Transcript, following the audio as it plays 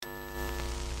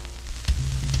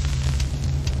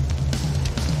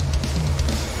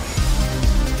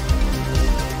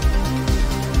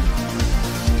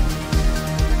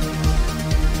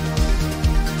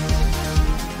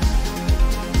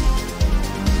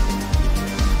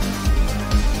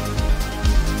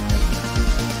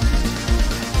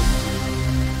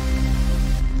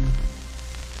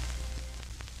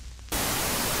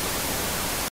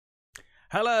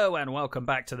Hello and welcome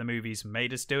back to the Movies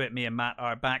Made Us Do It. Me and Matt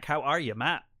are back. How are you,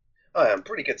 Matt? I am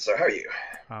pretty good, sir. How are you?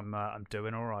 I'm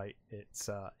doing all right. It's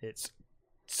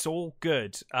all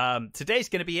good. Today's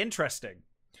going to be interesting.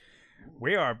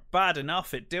 We are bad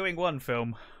enough at doing one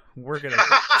film. We're going to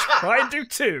try and do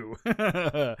two.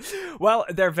 Well,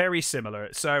 they're very similar.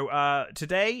 So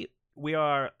today we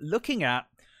are looking at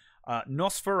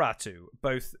Nosferatu,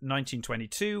 both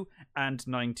 1922 and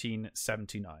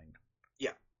 1979. Yeah.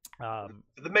 Um,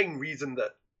 The main reason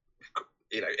that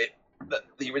that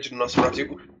the original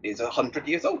Nosferatu is 100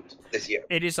 years old this year.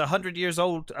 It is 100 years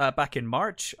old back in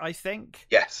March, I think.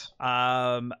 Yes.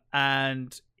 And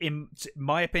in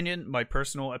my opinion, my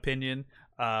personal opinion,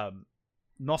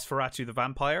 Nosferatu the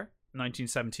Vampire,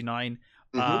 1979.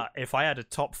 If I had a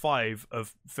top 5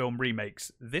 of film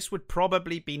remakes, this would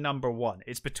probably be number 1.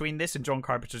 It's between this and John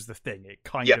Carpenter's The Thing. It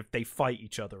kind of, they fight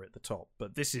each other at the top,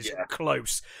 but this is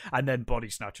close. And then Body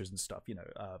Snatchers and stuff,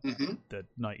 the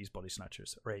 90s Body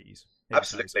Snatchers or 80s.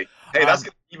 Absolutely. Hey, that's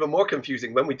gonna be even more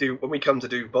confusing when we come to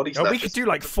do Body Snatchers. Oh, we could do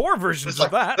like 4 versions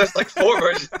of that. There's like 4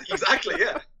 versions. Exactly,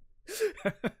 yeah.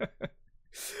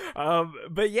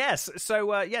 But yes, so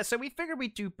we figured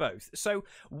we'd do both. So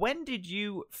when did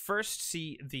you first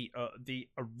see the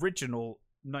original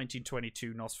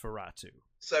 1922 Nosferatu?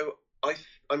 So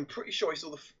I'm pretty sure I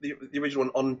saw the original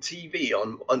one on TV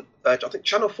on I think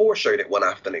Channel 4 showed it one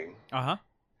afternoon. And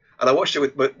I watched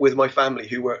it with my family,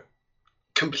 who were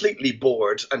completely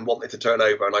bored and wanted to turn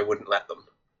over, and I wouldn't let them.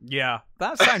 Yeah,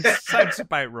 that sounds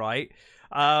about right.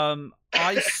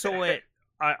 I saw it.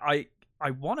 I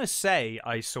want to say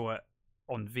I saw it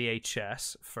on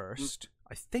VHS first.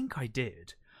 I think I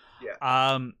did.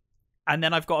 Yeah. And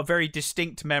then I've got a very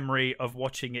distinct memory of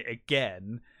watching it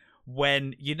again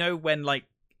when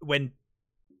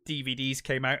DVDs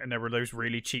came out and there were those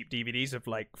really cheap DVDs of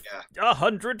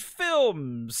 100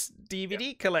 films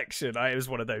DVD collection. It was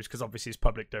one of those because obviously it's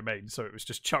public domain, so it was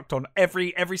just chucked on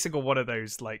every single one of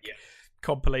those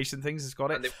compilation things has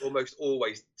got it. And they're almost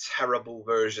always terrible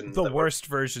versions. The worst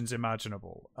versions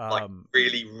imaginable.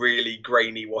 Really, really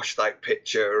grainy, washed out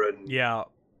picture and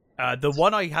the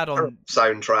one I had on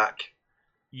soundtrack.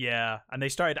 Yeah, and they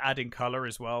started adding color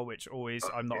as well, which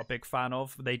I'm not a big fan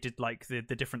of. They did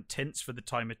the different tints for the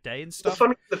time of day and stuff.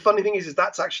 The funny thing is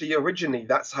that's actually originally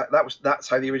that's how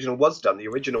the original was done. The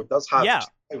original does have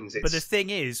tones. But the thing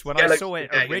is, when I saw it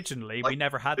originally, we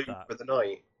never had that. For the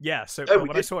night. Yeah, so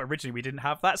when I saw it originally, we didn't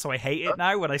have that, so I hate it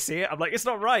now. When I see it, I'm like, it's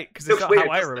not right because it's not how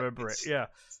I remember it. Yeah.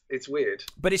 It's weird.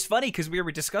 But it's funny because we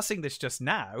were discussing this just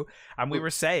now, and we were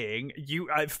saying, you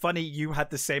had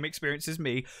the same experience as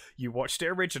me. You watched it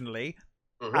originally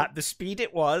at the speed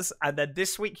it was, and then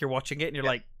this week you're watching it and you're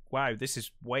like, wow, this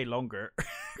is way longer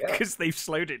because they've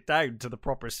slowed it down to the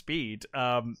proper speed.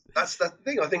 That's the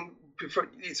thing. I think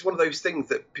it's one of those things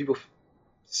that people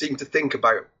seem to think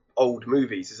about old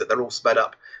movies, is that they're all sped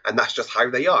up and that's just how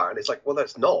they are. And it's like, well,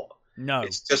 that's not. No.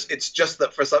 It's just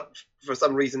that for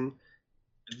some reason,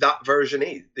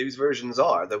 these versions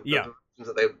are the versions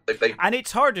that they and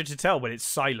it's harder to tell when it's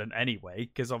silent anyway,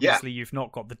 because obviously you've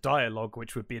not got the dialogue,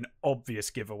 which would be an obvious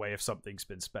giveaway if something's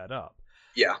been sped up.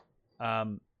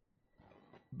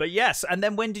 But yes, and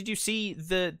then when did you see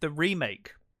the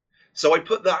remake? So I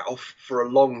put that off for a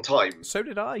long time. So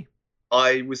did I.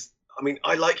 I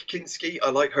like Kinski, I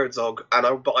like Herzog,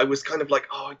 but I was kind of like,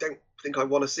 I don't think I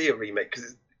want to see a remake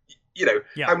because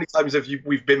how many times have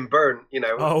we've been burnt,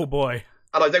 Oh boy.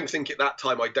 And I don't think at that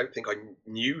time, I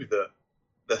knew that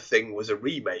The Thing was a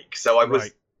remake. So I was,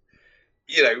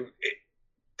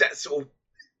 that sort of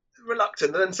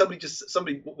reluctant. And then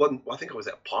somebody, I think I was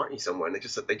at a party somewhere, and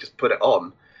they just put it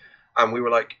on. And we were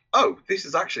like, oh, this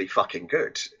is actually fucking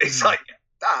good. It's like,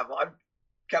 damn, I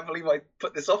can't believe I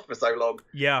put this off for so long.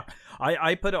 Yeah,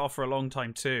 I put it off for a long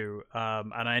time too.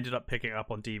 And I ended up picking it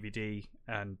up on DVD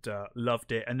and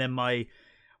loved it. And then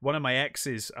one of my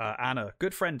exes, Anna,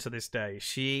 good friend to this day,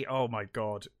 oh my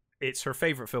god, it's her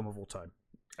favorite film of all time.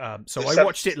 So I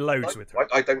watched it loads with her.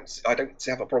 I don't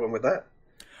have a problem with that.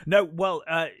 No, well,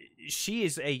 she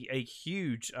is a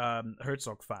huge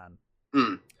Herzog fan.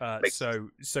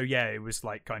 So yeah, it was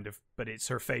but it's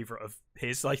her favorite of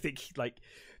his. I think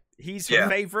he's her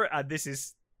favorite, and this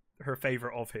is her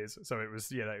favorite of his. So it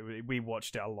was, we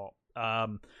watched it a lot.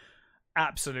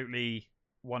 Absolutely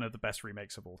one of the best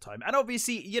remakes of all time. And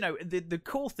obviously, the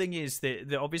cool thing is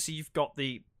that obviously you've got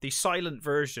the silent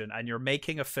version, and you're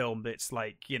making a film that's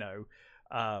I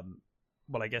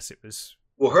guess it was.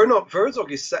 Well,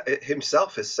 Herzog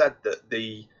himself has said that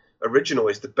the original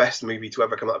is the best movie to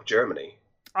ever come out of Germany.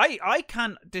 I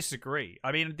can't disagree.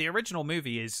 I mean, the original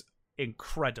movie is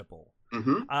incredible.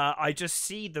 Mm-hmm. I just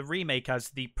see the remake as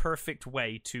the perfect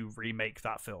way to remake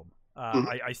that film. Mm-hmm.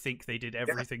 I think they did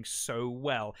everything so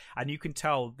well, and you can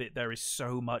tell that there is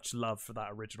so much love for that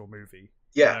original movie.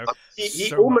 Yeah, You know? he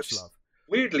So almost much love.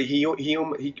 weirdly he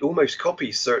almost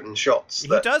copies certain shots.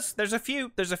 He does. There's a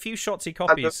few shots he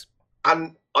copies.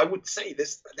 And I would say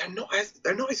this: they're not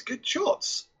as good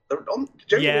shots.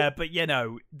 Yeah, but you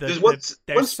know,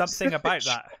 there's something about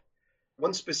that.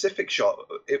 One specific shot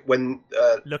when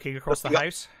looking across the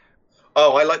house.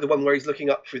 Oh, I like the one where he's looking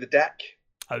up through the deck.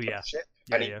 Oh yeah, ship,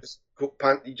 and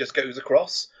he just goes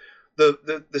across.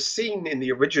 The scene in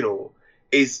the original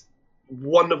is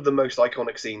one of the most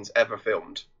iconic scenes ever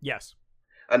filmed. Yes,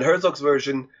 and Herzog's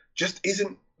version just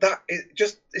isn't that. It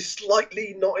just is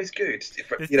slightly not as good.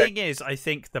 The thing is, I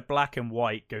think the black and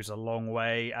white goes a long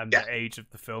way, and the age of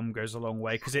the film goes a long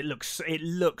way because it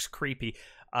looks creepy.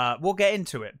 We'll get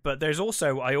into it, but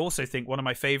I also think one of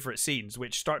my favorite scenes,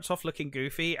 which starts off looking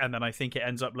goofy and then I think it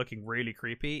ends up looking really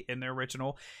creepy in the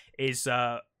original, is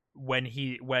when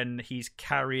he's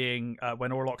carrying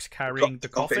when Orlok's carrying the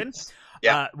coffin.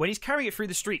 Yeah. When he's carrying it through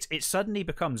the streets, it suddenly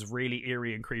becomes really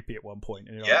eerie and creepy at one point.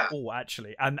 And you're like, oh,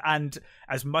 actually, and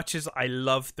as much as I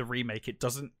love the remake, it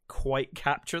doesn't quite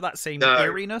capture that same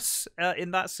eeriness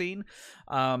in that scene.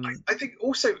 I think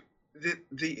also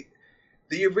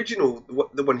the original,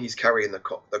 the one he's carrying the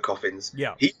coffins.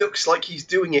 Yeah, he looks like he's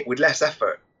doing it with less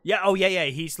effort. Yeah. Oh yeah.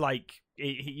 He's like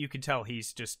you can tell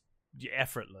he's just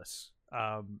effortless.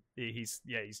 He's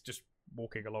just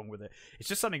walking along with it. It's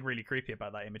just something really creepy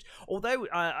about that image. Although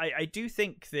I do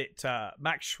think that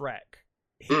Max Schreck,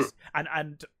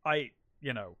 and I,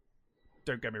 you know,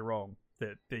 don't get me wrong,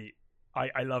 that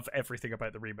I love everything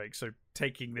about the remake. So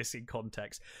taking this in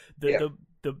context, the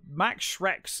Max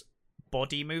Schreck's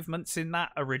body movements in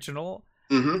that original,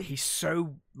 he's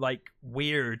so like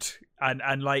weird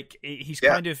and like he's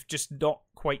kind of just not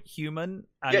quite human,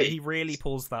 and he really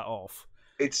pulls that off.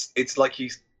 It's like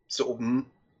he's sort of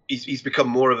he's become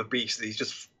more of a beast. He's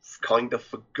just kind of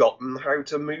forgotten how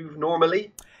to move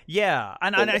normally. Yeah,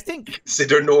 and I think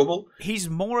consider normal. He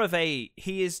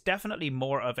is definitely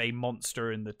more of a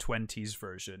monster in the 20s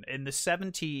version. In the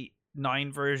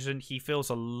 79 version, he feels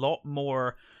a lot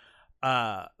more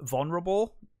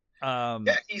vulnerable.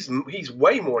 He's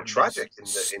way more tragic.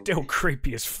 Still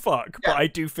creepy as fuck, but I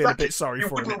do feel a bit sorry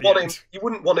for him. You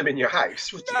wouldn't want him in your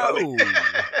house, would you? No, I mean?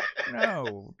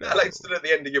 no. Like stood at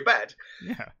the end of your bed.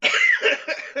 Yeah.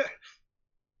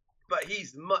 But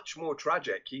he's much more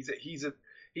tragic.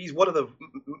 He's one of the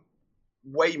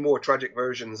way more tragic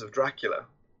versions of Dracula.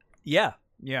 Yeah.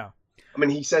 I mean,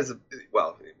 he says,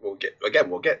 well, we'll get.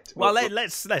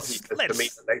 Let's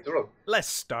later on. Let's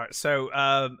start. So,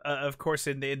 of course,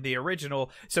 in the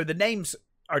original, so the names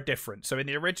are different. So in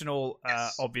the original,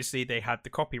 obviously they had the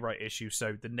copyright issue,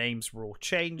 so the names were all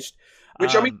changed.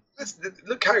 Which I mean,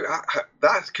 look how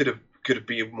that could have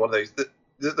been one of those.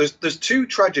 There's two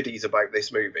tragedies about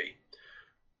this movie.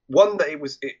 One that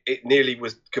it nearly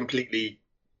was completely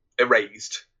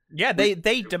erased. Yeah,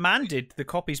 they demanded the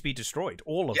copies be destroyed,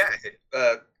 all of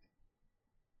them.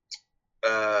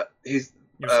 His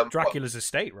Dracula's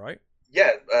estate, right?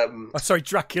 Yeah. Sorry,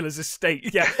 Dracula's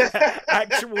estate. Yeah,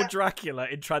 actual Dracula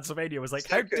in Transylvania was like,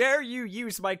 "How dare you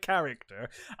use my character?"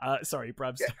 Sorry,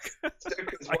 Bram Stoker.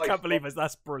 I can't believe it.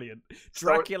 That's brilliant.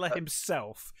 Dracula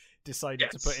himself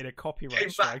decided to put in a copyright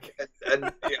strike.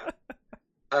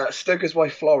 Stoker's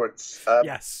wife Florence.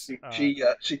 Yes, she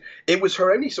it was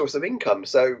her only source of income.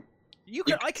 So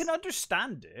I can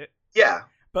understand it. Yeah,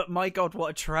 but my God, what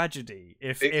a tragedy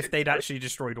if they'd actually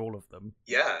destroyed all of them.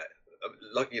 Yeah,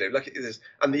 like it is.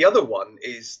 And the other one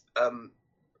is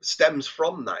stems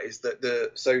from that is that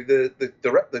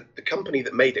the company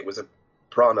that made it was a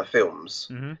Prana Films,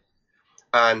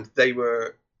 and they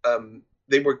were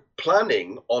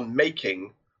planning on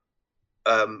making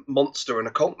monster and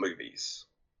occult movies.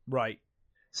 Right.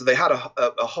 So they had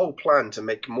a whole plan to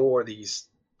make more of these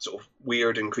sort of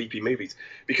weird and creepy movies,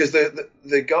 because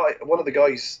the guy, one of the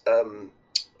guys,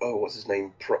 what's his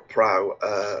name? Grau,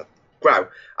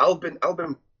 Albin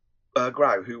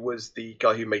Grau, who was the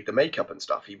guy who made the makeup and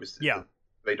stuff. He was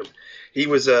he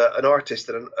was an artist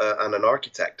and an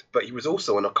architect, but he was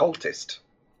also an occultist.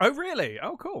 Oh really?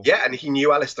 Oh cool. Yeah, and he knew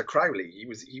Aleister Crowley. He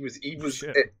was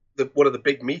at one of the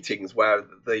big meetings where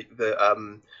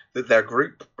their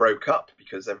group broke up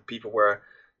because people were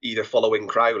either following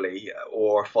Crowley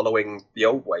or following the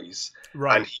old ways.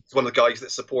 Right. And he's one of the guys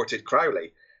that supported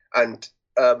Crowley. And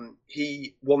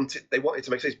they wanted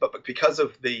to make sense, but because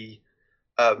of the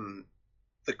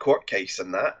court case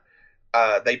and that,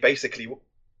 they basically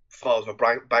filed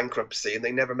for bankruptcy and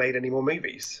they never made any more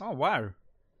movies. Oh wow.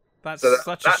 That's So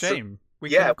such a shame. We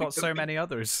could have got so many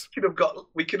others. We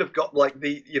could have got like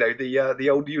the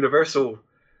old Universal.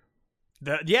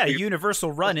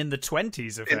 Universal run in the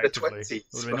 20s, effectively. In the 20s.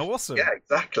 Would have been awesome. Yeah,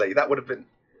 exactly. That would have been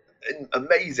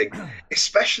amazing,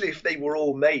 especially if they were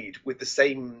all made with the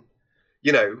same,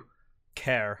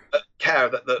 care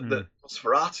that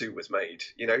Nosferatu was made.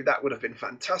 That would have been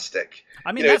fantastic.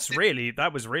 I mean,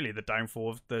 that was really the downfall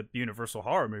of the Universal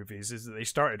horror movies, is that they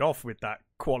started off with that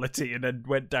quality and then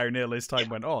went downhill as time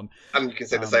went on. And you can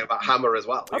say the same about Hammer as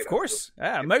well. Of course,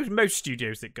 yeah. Most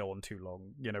studios that go on too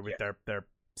long, with their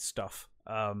stuff.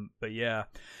 But yeah,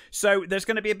 so there's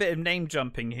going to be a bit of name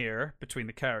jumping here between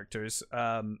the characters,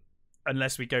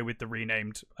 unless we go with the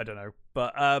renamed. I don't know,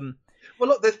 but well,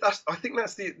 look, I think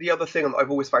that's the other thing that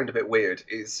I've always found a bit weird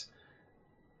is,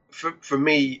 for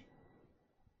me,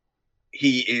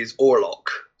 he is Orlok.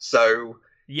 So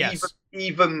yes,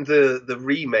 even the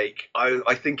remake,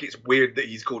 I think it's weird that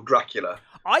he's called Dracula.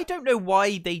 I don't know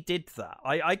why they did that.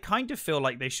 I kind of feel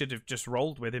like they should have just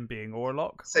rolled with him being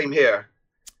Orlok. Same here.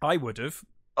 I would have.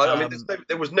 I mean,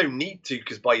 there was no need to,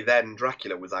 because by then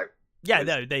Dracula was out. Yeah,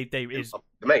 no, they is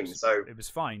the main, so it was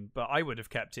fine. But I would have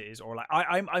kept it as Orlok.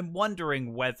 I'm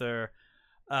wondering whether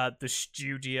the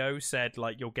studio said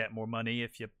like you'll get more money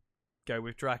if you go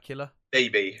with Dracula.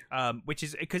 Maybe. Which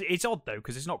is because it's odd though,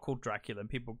 because it's not called Dracula, and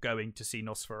people going to see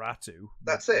Nosferatu.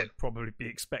 That's it. Would probably be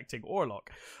expecting Orlok.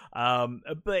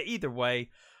 But either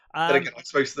way. But again, I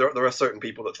suppose there are certain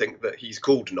people that think that he's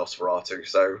called Nosferatu,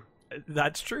 so.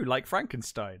 That's true, like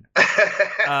Frankenstein.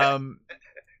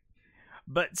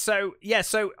 But so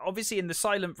obviously in the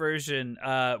silent version,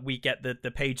 we get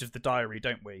the page of the diary,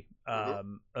 don't we?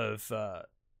 Of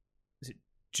is it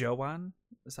Joanne?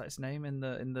 Is that his name in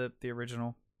the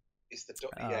original? It's the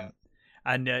yeah.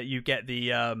 And you get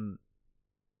the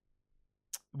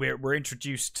we're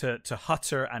introduced to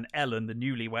Hutter and Ellen, the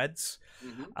newlyweds.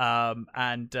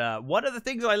 And one of the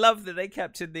things I love that they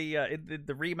kept in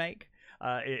the remake.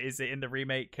 Is it in the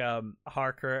remake?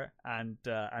 Harker and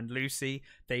Lucy,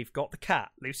 they've got the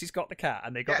cat. Lucy's got the cat,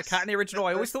 and they got the cat in the original.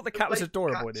 I always thought the cat was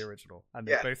adorable in the original, and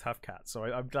they both have cats. So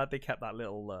I'm glad they kept that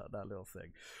little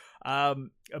thing.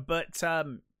 But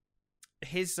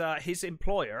his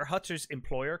employer, Hutter's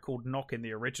employer, called Knock in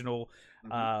the original,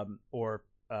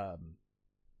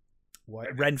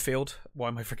 Renfield. Why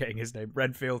am I forgetting his name?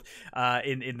 Renfield.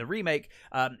 In the remake,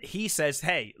 he says,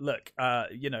 "Hey, look,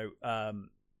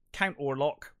 Count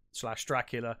Orlok /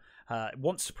 Dracula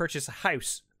wants to purchase a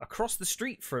house across the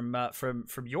street from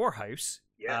your house,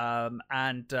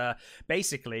 and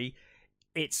basically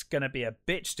it's going to be a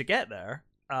bitch to get there.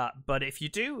 But if you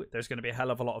do, there's going to be a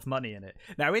hell of a lot of money in it."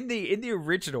 Now, in the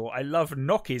original, I love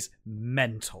Knock is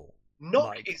mental.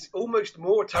 Knock is almost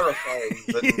more terrifying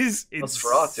than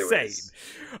Nosferatu is.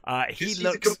 He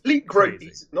looks a complete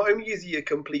crazy. Not only is he a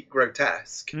complete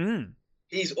grotesque,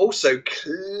 he's also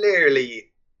clearly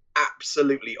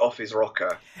absolutely off his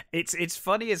rocker. It's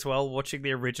funny as well watching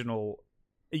the original.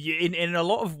 In a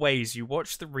lot of ways, you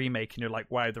watch the remake and you're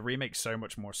like, wow, the remake's so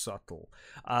much more subtle.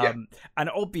 And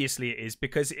obviously it is,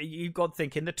 because you've got to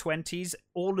think, in the 20s,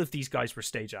 all of these guys were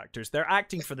stage actors. They're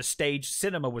acting for the stage.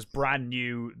 Cinema was brand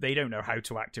new. They don't know how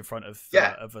to act in front of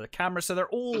a camera, so they're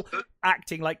all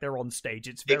acting like they're on stage.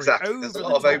 It's very over There's a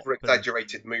lot of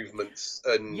over-exaggerated movements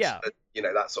and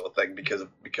that sort of thing because of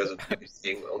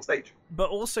seeing it on stage. But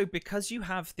also because you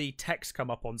have the text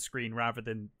come up on screen rather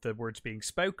than the words being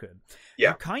spoken.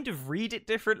 You kind of read it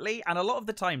differently, and a lot of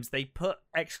the times they put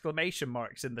exclamation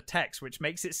marks in the text, which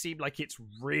makes it seem like it's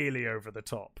really over the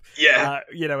top. And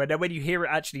then when you hear it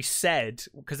actually said,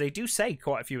 because they do say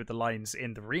quite a few of the lines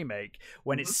in the remake,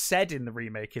 when it's said in the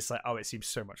remake, it's like, oh, it seems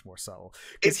so much more subtle,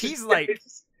 because he's like,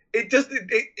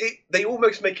 they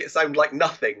almost make it sound like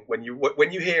nothing when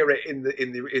you hear it in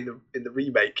the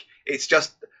remake. It's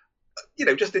just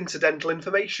just incidental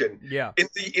information.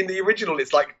 In the original,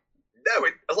 it's like, no,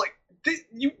 I was like,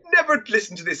 you never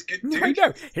listen to this dude.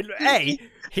 No. A,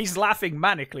 he's laughing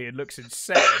manically and looks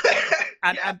insane.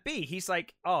 And B, he's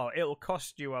like, oh, it'll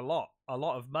cost you a lot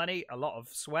of money, a lot of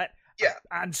sweat,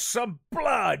 and some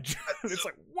blood. It's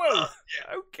like, whoa,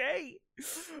 okay.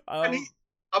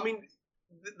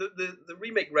 The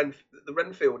remake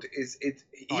Renfield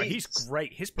he's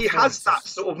great. He has that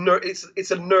sort of it's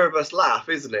a nervous laugh,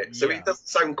 isn't it? So it doesn't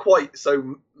sound quite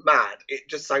so mad. It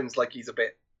just sounds like he's a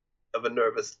bit of a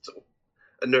nervous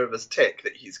tick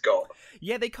that he's got.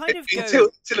 Yeah, they kind of go until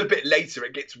a bit later.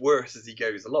 It gets worse as he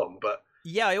goes along, but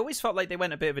I always felt like they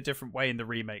went a bit of a different way in the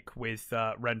remake with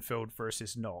Renfield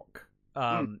versus Knock,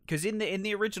 because in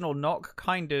the original, Knock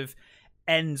kind of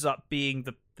ends up being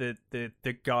the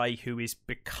the guy who is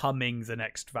becoming the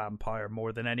next vampire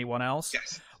more than anyone else.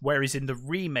 Yes. Whereas in the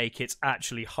remake, it's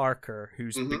actually Harker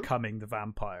who's becoming the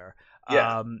vampire.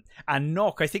 Yeah. And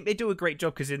Nock, I think they do a great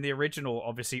job, because in the original,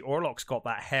 obviously, Orlok's got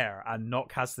that hair, and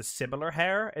Nock has the similar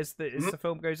hair as the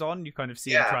film goes on. You kind of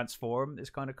see him transform. It's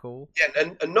kind of cool. Yeah,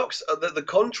 and Nock's the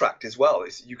contract as well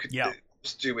is you could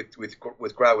do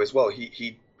with Grau as well.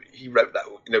 He wrote that,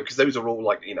 because those are all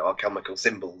like alchemical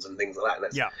symbols and things like that. And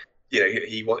that's,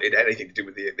 he wanted anything to do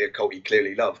with the occult. He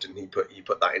clearly loved, and he put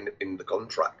that in the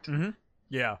contract. Mm-hmm.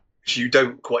 Yeah, which you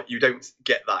don't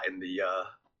get that in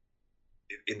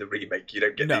the remake. You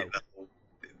don't get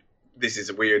this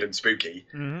is weird and spooky.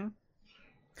 Mm-hmm.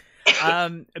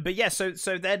 But yeah, so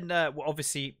then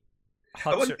obviously.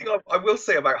 Hutter. One thing I will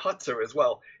say about Hutter as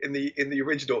well in the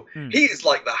original, he is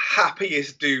like the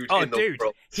happiest dude in the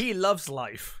world. He loves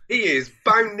life. He is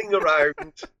bounding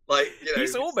around like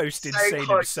he's almost insane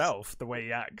himself the way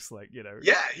he acts.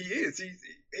 Yeah, he is. He's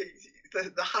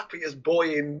the happiest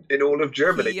boy in all of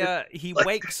Germany. He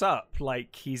wakes up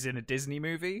like he's in a Disney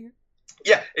movie.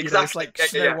 Yeah, exactly. It's like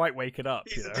Snow White waking up.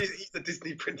 He's a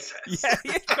Disney princess. Yeah,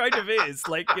 he kind of is.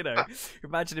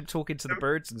 Imagine him talking to the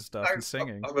birds and stuff and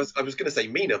singing. I was going to say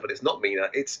Mina, but it's not Mina.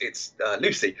 It's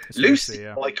Lucy. Lucy,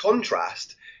 by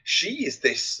contrast, she is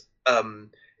this,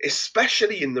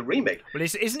 especially in the remake. Well,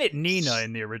 isn't it Nina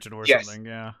in the original or something?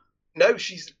 Yeah. No,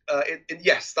 she's.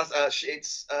 Yes, that's.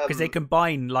 It's because they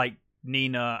combine like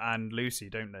Nina and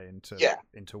Lucy, don't they,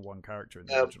 into one character in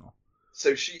the original.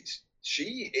 So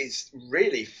she is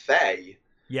really fey.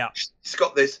 Yeah. She's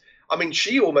got this. I mean,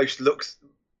 she almost looks,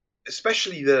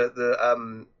 especially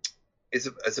the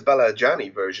Isabella Gianni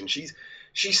version. She's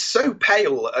so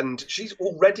pale, and she's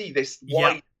already this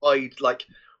wide-eyed, like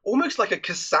almost like a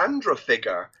Cassandra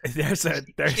figure.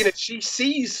 She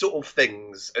sees sort of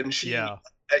things, and she,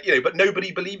 but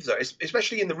nobody believes her.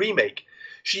 Especially in the remake.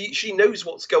 She knows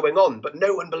what's going on, but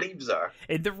no one believes her.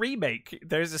 In the remake,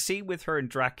 there's a scene with her and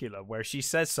Dracula where she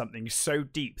says something so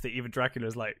deep that even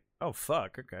Dracula's like, "Oh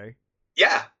fuck, okay."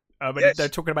 Yeah. They're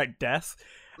talking about death,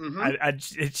 and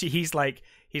he's like,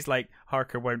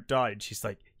 Harker won't die, and she's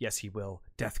like, "Yes, he will.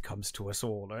 Death comes to us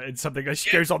all." And something. And she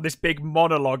goes on this big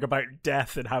monologue about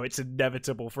death and how it's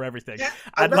inevitable for everything,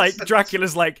 and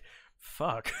Dracula's like.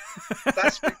 Fuck.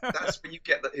 that's where you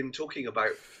get him talking about,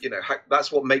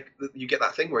 that's what you get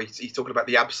that thing where he's talking about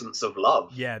the absence of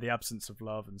love. Yeah, the absence of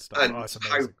love and stuff. And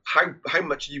how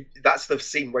much that's the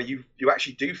scene where you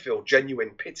actually do feel genuine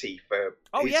pity for.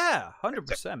 Oh yeah,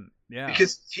 100%. Yeah,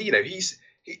 because he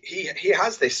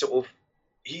has this sort of,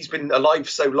 he's been alive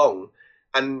so long,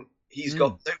 and he's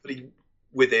got nobody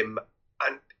with him,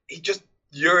 and he just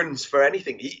yearns for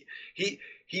anything.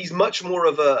 He's much more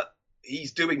of a.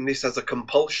 He's doing this as a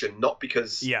compulsion, not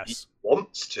because he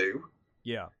wants to.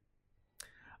 Yeah.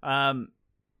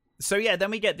 So yeah, then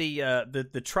we get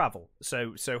the travel.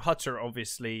 So Hutter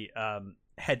obviously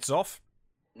heads off,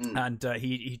 and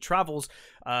he travels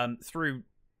through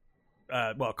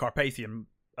Carpathian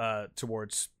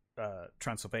towards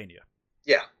Transylvania.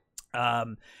 Yeah.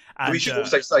 And we should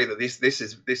also say that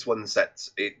this one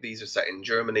these are set in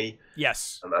Germany,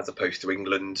 yes, as opposed to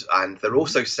England, and they're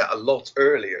also set a lot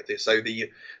earlier. So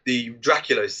the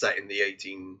Dracula is set in the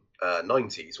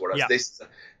 1890s, whereas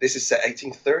this is set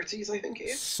 1830s, I think it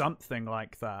is, something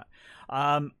like that.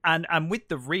 And with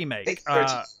the remake,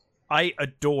 I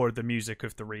adore the music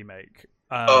of the remake.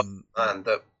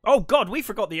 Oh god, we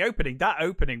forgot the opening. That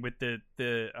opening with the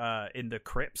in the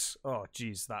crypts. Oh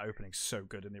jeez, that opening's so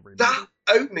good in the remake. That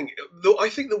opening, I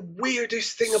think the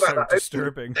weirdest thing about that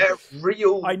disturbing. Opening, they're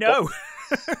real. I know.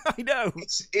 I know.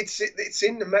 It's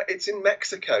in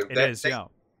Mexico. Yeah.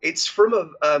 It's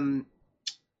from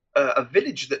a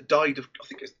village that died of, I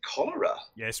think it's cholera.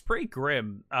 Yeah, it's pretty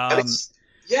grim. But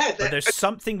there's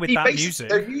something with that music.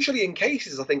 They're usually in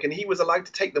cases, I think, and he was allowed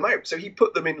to take them out, so he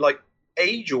put them in like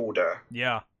age order.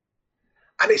 Yeah.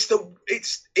 And it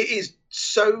is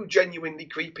so genuinely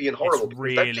creepy and horrible. It's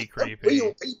really creepy.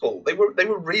 Real people. They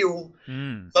were real,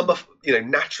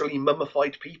 naturally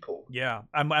mummified people. Yeah,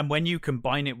 and when you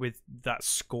combine it with that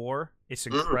score, it's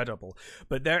incredible.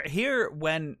 But here,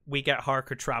 when we get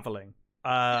Harker traveling,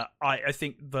 I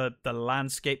think the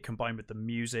landscape combined with the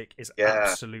music is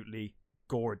absolutely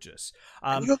gorgeous.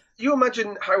 You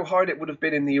imagine how hard it would have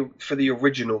been for the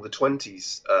original, the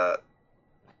 20s.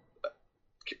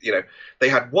 They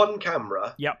had one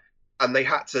camera. Yep. And they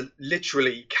had to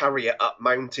literally carry it up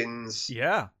mountains.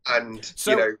 Yeah. And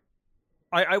so,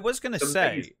 I was going to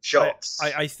say shots.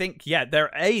 I think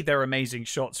they're amazing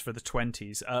shots for the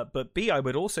 20s. But B, I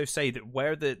would also say that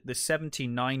where the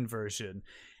 79 version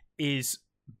is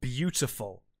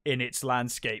beautiful in its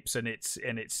landscapes, and it's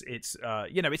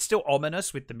you know, it's still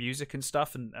ominous with the music and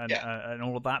stuff, and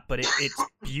all of that, but it's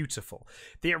beautiful.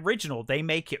 The original, they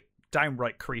make it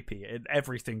downright creepy, and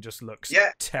everything just looks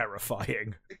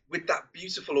terrifying with that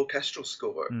beautiful orchestral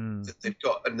score that they've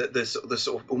got, and the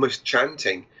sort of almost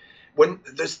chanting. When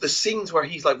there's the scenes where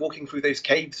he's like walking through those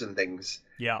caves and things,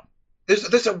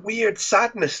 there's a weird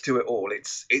sadness to it all.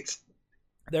 It's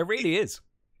there really is.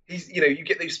 He's, you know, you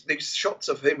get these shots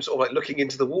of him sort of like looking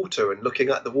into the water and looking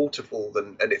at the waterfall,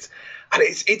 and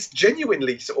it's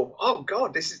genuinely sort of, oh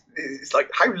god, it's like,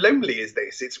 how lonely is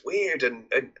this? It's weird and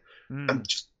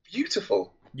just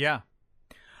beautiful. Yeah.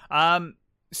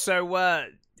 So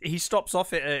he stops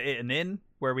off at an inn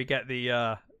where we get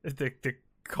the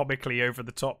comically over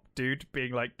the top dude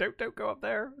being like, don't go up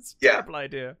there. It's a terrible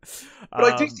idea.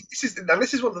 But I do think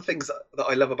this is one of the things that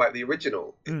I love about the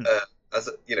original. As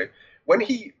you know, when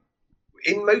he,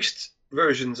 in most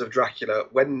versions of Dracula,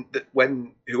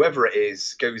 when whoever it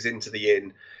is goes into the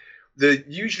inn,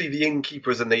 usually the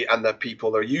innkeepers and the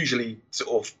people are usually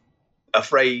sort of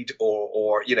afraid,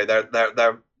 or you know,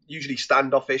 they're usually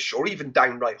standoffish or even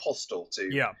downright hostile to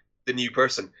the new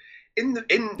person.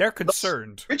 They're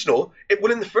concerned. In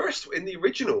the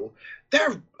original,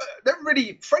 they're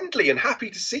really friendly and happy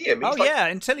to see him. He's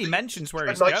until he mentions where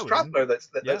he's going. A nice traveller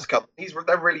that's come.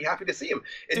 They're really happy to see him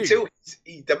until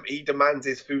he demands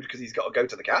his food because he's got to go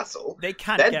to the castle. They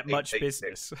can't get much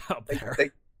business up there.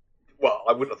 Well,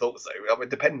 I wouldn't have thought so. I mean, it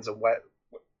depends on where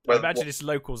I imagine it's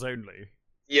locals only.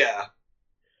 Yeah.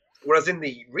 Whereas in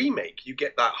the remake, you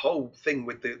get that whole thing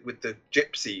with the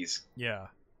gypsies. Yeah.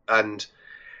 And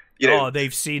you know,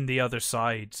 they've seen the other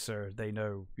side, sir. They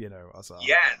know, you know.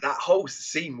 Yeah, that whole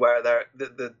scene where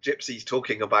the gypsies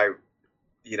talking about,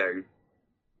 you know,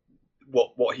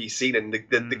 what he's seen, and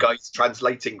the guy's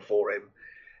translating for him.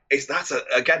 That's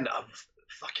again a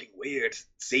fucking weird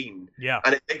scene. Yeah,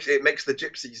 and it makes the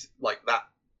gypsies like that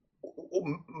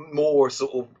more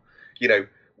sort of, you know,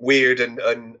 weird and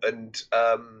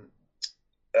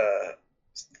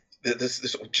the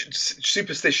sort of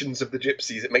superstitions of the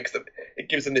gypsies. It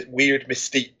gives them this weird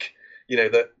mystique, you know,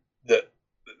 that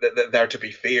they're to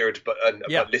be feared, but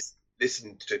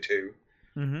listened to.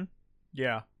 Mm-hmm.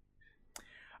 Yeah.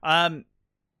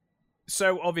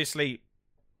 So obviously,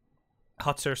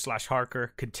 Hutter /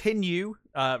 Harker continue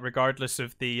regardless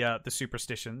of the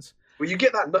superstitions. Well, you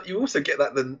get that. You also get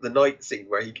that the night scene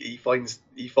where he finds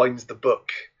the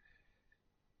book.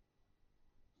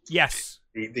 Yes.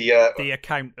 The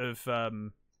account of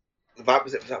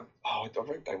was it? I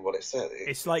wrote down what it said.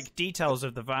 It's like details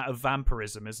of of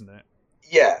vampirism, isn't it?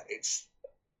 Yeah, it's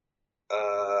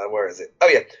where is it? Oh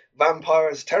yeah,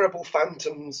 vampires, terrible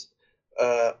phantoms,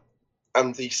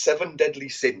 and the 7 deadly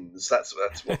sins. That's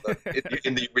what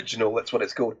in the original. That's what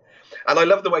it's called. And I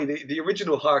love the way the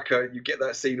original Harker. You get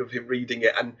that scene of him reading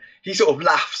it, and he sort of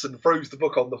laughs and throws the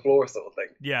book on the floor, sort of thing.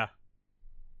 Yeah,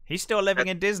 he's still living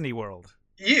in Disney World.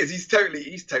 He is. He's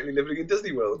totally living in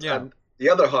Disney World. Yeah. And the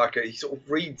other Harker, he sort of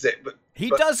reads it, but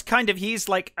does kind of. He's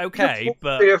like, okay,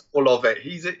 but fearful of it.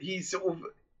 He's sort of,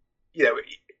 you know,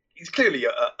 he's clearly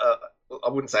I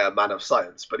wouldn't say a man of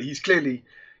science, but he's clearly,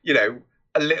 you know,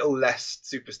 a little less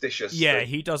superstitious. Yeah,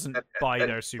 he doesn't buy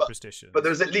their superstitions. But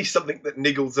there's at least something that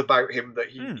niggles about him that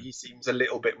he seems a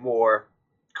little bit more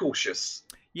cautious.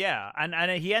 Yeah,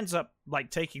 and he ends up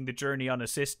like taking the journey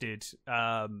unassisted.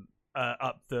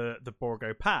 Up the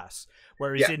Borgo Pass,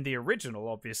 whereas in the original,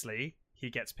 obviously, he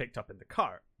gets picked up in the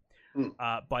cart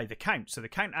by the Count. So the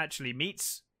Count actually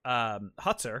meets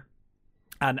Hutter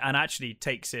and actually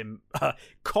takes him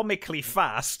comically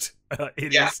fast.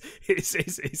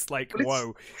 It's like,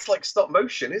 whoa. It's like stop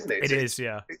motion, isn't it? It is,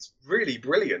 yeah. It's really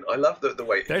brilliant. I love the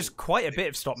way... There's quite a bit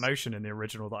of stop motion in the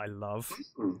original that I love.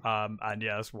 And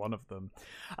yeah, that's one of them.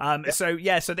 So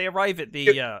they arrive at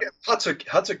the...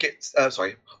 Hutter gets...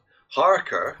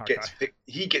 Harker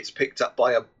gets picked up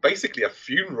by basically a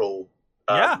funeral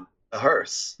a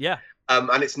hearse. Yeah.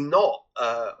 And it's not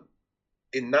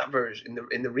in that version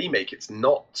in the remake. It's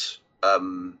not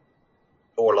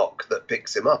Orlok that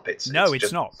picks him up. It's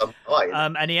not.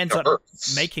 And he ends up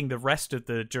making the rest of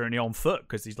the journey on foot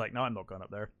because he's like, no, I'm not going up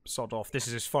there. Sod off. This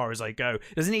is as far as I go.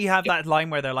 Doesn't he have that line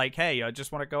where they're like, hey, I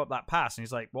just want to go up that pass? And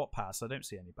he's like, what pass? I don't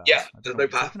see any pass. Yeah, there's no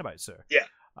pass. What you're talking about, sir? Yeah.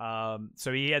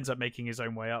 So he ends up making his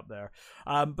own way up there.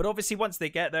 But obviously, once they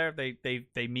get there,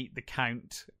 they meet the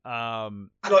Count. And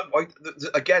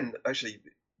again, actually,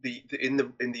 in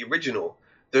the original,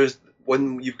 there's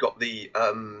when you've got the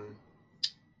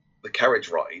carriage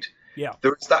ride. Yeah.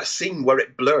 There's that scene where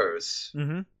it blurs,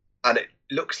 and it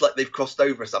looks like they've crossed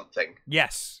over something.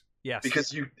 Yes.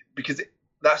 Because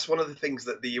that's one of the things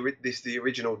that the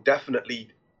original definitely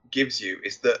gives you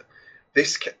is that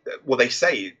well, they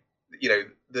say, you know,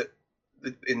 that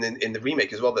in the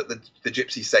remake as well, that the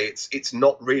gypsies say it's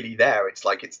not really there. It's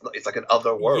like like an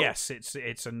other world. Yes,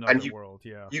 it's another world.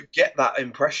 Yeah, you get that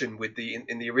impression with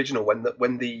in the original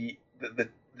when the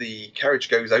carriage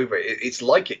goes over. It's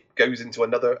like it goes into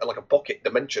another, like a pocket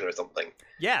dimension or something.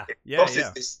 Yeah,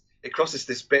 It crosses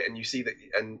this bit, and you see that,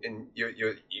 and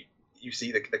you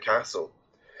see the castle,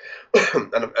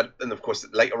 and of course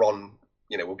later on,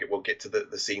 you know, we'll get to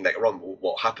the scene later on,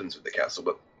 what happens with the castle,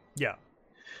 but yeah.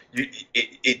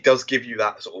 It does give you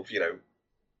that sort of, you know,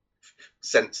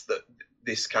 sense that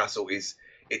this castle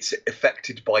it's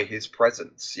affected by his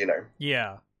presence, you know.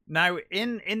 Yeah. Now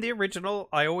in the original,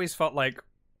 I always felt like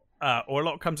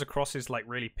Orlok comes across as like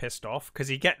really pissed off because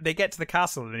they get to the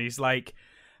castle and he's like,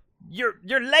 You're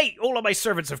late. All of my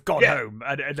servants have gone home,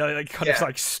 and I kind of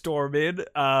like storm in.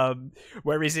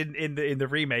 Whereas in the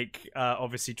remake,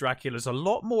 obviously Dracula's a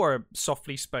lot more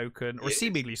softly spoken, or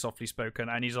seemingly softly spoken,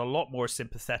 and he's a lot more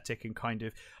sympathetic and kind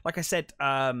of, like I said,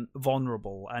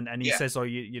 vulnerable. And he says, "Oh,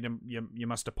 you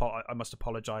must I must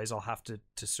apologize. I'll have to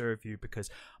serve you because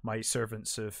my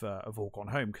servants have all gone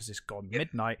home because it's gone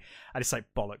midnight." And it's like,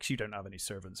 bollocks! You don't have any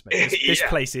servants, mate. This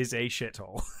place is a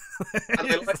shithole.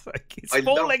 It's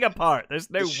falling apart. There's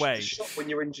no way. The shot when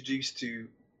you're introduced to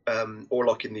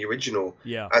Orlok in the original,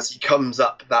 yeah, as he comes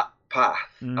up that path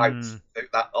out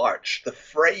that arch, the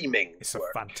framing. It's a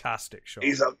fantastic shot.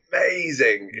 It's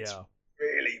amazing. It's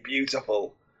really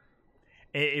beautiful.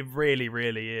 It really,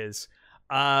 really is.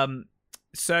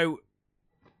 So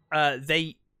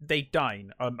they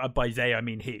dine. By they I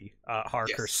mean he,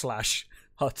 Harker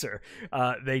 / Hutter.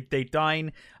 They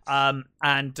dine,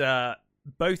 and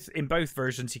in both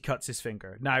versions he cuts his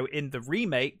finger. Now in the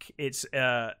remake, it's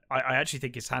I actually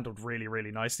think it's handled really,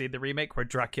 really nicely in the remake, where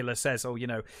Dracula says, "Oh, you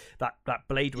know, that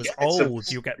blade was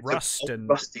old. You'll get rust and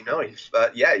rusty knife.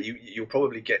 You'll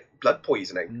probably get blood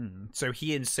poisoning." So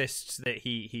he insists that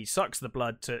he sucks the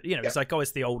blood to, you know, it's like, oh,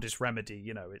 it's the oldest remedy.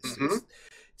 You know,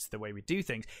 it's the way we do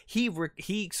things. He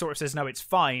sort of says, no, it's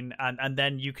fine, and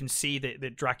then you can see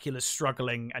that Dracula's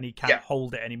struggling and he can't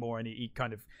hold it anymore, and he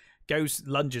kind of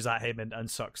lunges at him and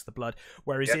sucks the blood.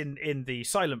 Whereas in the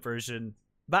silent version,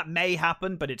 that may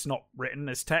happen, but it's not written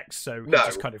as text, so he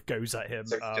just kind of goes at him.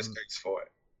 So he just goes for it.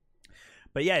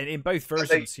 But yeah, in both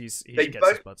versions, he gets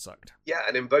his blood sucked. Yeah,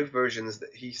 and in both versions,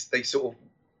 he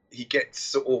gets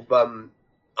sort of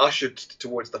ushered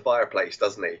towards the fireplace,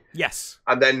 doesn't he? Yes.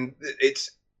 And then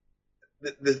it's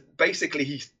basically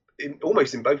he's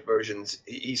almost in both versions.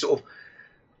 He sort of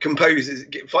composes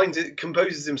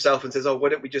himself and says, "Oh, why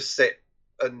don't we just sit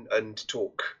and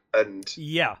talk?" And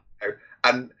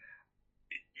and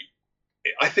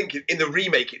I think in the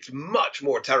remake it's much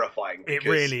more terrifying. It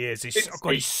really is. He's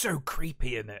so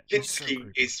creepy in it.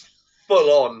 Kinski is full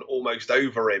on, almost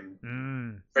over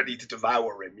him, ready to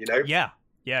devour him. You know? Yeah.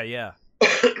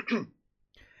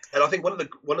 And I think one of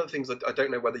the things I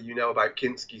don't know whether you know about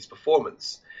Kinski's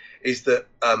performance is that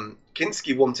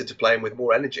Kinski wanted to play him with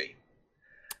more energy.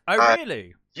 Oh,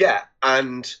 really? Yeah,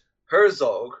 and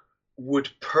Herzog would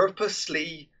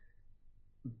purposely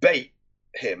bait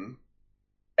him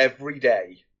every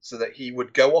day so that he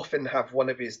would go off and have one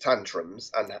of his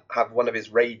tantrums and have one of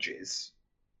his rages.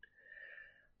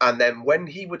 And then when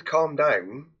he would calm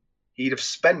down, he'd have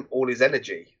spent all his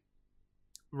energy.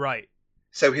 Right.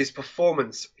 So his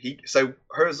performance, so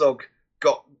Herzog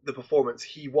got the performance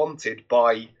he wanted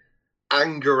by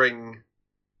angering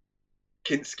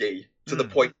Kinski to the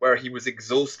point where he was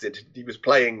exhausted. He was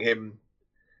playing him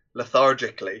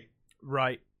lethargically.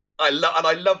 Right. I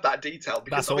love that detail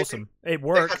because that's awesome. It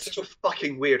works. They had such a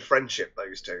fucking weird friendship,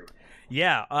 those two.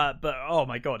 Yeah, but oh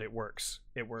my god, it works.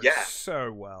 It works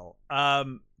so well.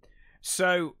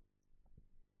 So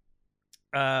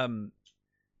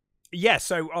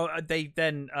they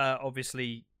then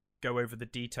obviously go over the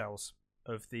details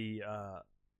of the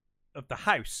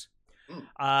house.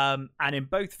 And in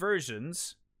both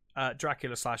versions,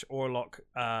 Dracula / Orlok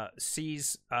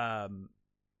sees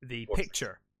the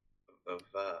picture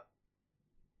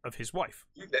of his wife,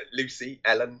 Lucy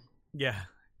Ellen. Yeah,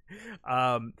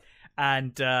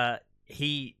 and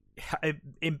he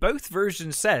in both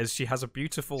versions says she has a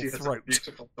beautiful throat.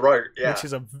 Beautiful throat, yeah. Which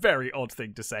is a very odd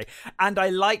thing to say. And I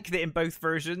like that in both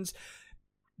versions,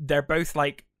 they're both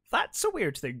like, that's a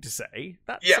weird thing to say.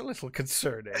 That's a little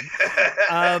concerning.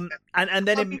 And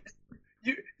then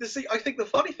you see, I think the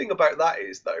funny thing about that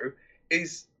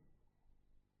is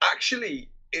actually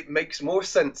it makes more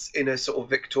sense in a sort of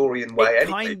Victorian way. It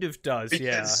kind of does,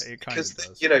 because, it kind of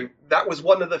does. You know, that was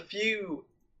one of the few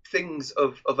things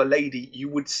of a lady you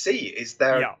would see. Is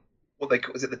there what they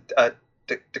call, is it the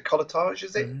decolletage,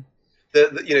 is it?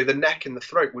 Mm-hmm. The neck and the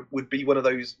throat would be one of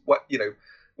those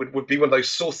would be one of those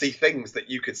saucy things that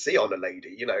you could see on a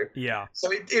lady, Yeah. So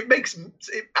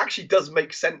it actually does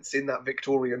make sense in that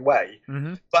Victorian way,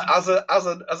 Mm-hmm. but as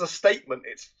a statement,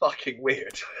 it's fucking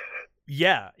weird.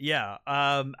 Yeah.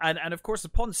 And of course,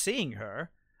 upon seeing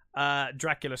her,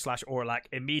 Dracula / Orlac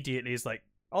immediately is like,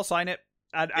 I'll sign it.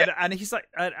 And he's like,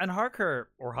 and Harker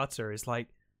or Hutter is like,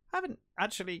 I haven't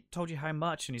actually told you how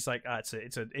much, and he's like,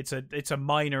 it's a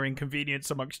minor inconvenience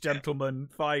amongst gentlemen.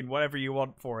 Fine, whatever you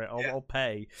want for it, I'll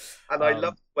pay. And I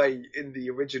love the way in the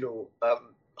original,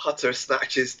 Hutter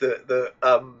snatches the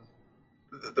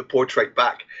portrait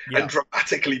back and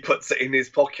dramatically puts it in his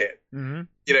pocket. Mm-hmm.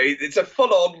 It's a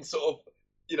full-on sort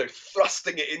of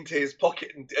thrusting it into his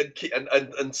pocket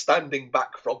and standing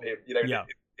back from him.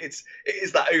 It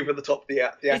is that over the top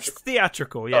theatrical. It's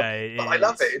theatrical, yeah. But I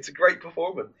love it. It's a great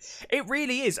performance. It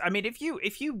really is. I mean, if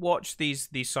you watch these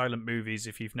silent movies,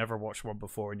 if you've never watched one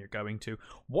before and you're going to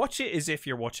watch it, as if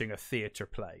you're watching a theater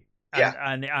play,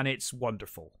 and it's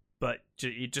wonderful. But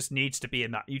it just needs to be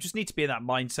in that. You just need to be in that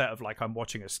mindset of like, I'm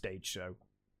watching a stage show,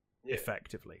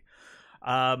 effectively.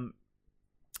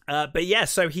 But yeah,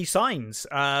 so he signs,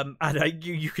 and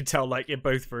you can tell, like, in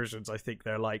both versions, I think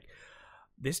they're like,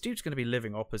 this dude's going to be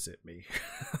living opposite me.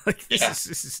 Like, this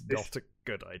is not a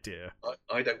good idea.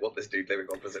 I don't want this dude living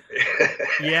opposite me.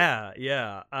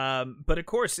 Yeah. But of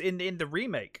course, in the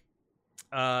remake,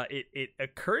 it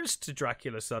occurs to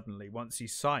Dracula suddenly once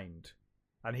he's signed,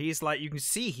 and he's like, you can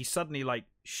see he's suddenly like,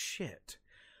 shit,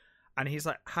 and he's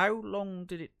like, how long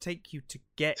did it take you to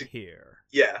get here?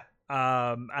 Yeah.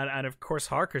 And of course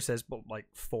Harker says, but like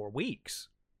 4 weeks.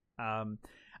 And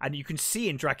you can see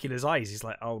in Dracula's eyes, he's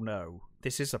like, oh no,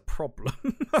 this is a problem.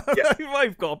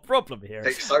 I've got a problem here.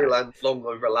 Takes so long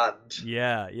over land.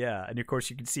 Yeah. And of course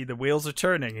you can see the wheels are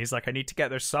turning. He's like, I need to get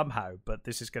there somehow, but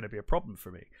this is going to be a problem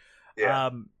for me.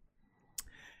 Yeah.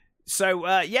 So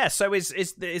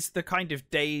is the kind of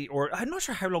day, or I'm not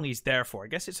sure how long he's there for. I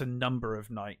guess it's a number of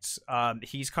nights.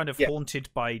 He's kind of haunted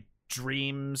by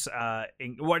dreams,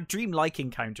 dream-like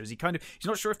encounters. He's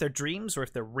not sure if they're dreams or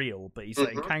if they're real, but he's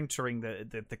encountering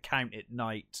the Count at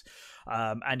night,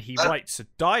 and he writes a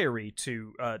diary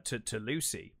to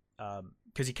Lucy,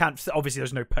 because he can't. Obviously,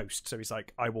 there's no post, so he's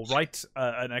like, I will write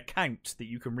an account that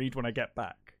you can read when I get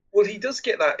back. Well, he does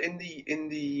get that in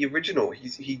the original.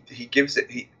 He gives it.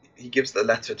 He gives the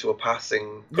letter to a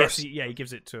passing person. Yes, he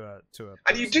gives it to a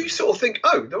and you do sort of think,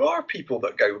 oh, there are people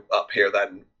that go up here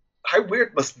then. How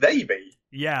weird must they be?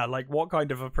 Yeah, like what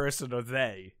kind of a person are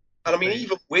they? And I mean,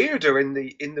 even weirder in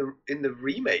the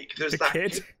remake. There's that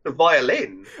kid, the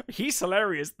violin. He's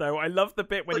hilarious though. I love the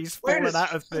bit when he's fallen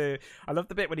out of the. I love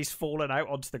the bit when he's fallen out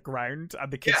onto the ground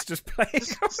and the kid's just playing.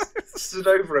 Stood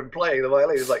over and playing the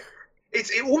violin. It's like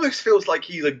it almost feels like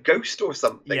he's a ghost or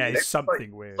something. Yeah, it's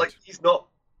something weird. Like he's not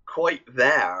quite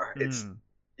there. It's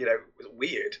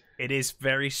weird. It is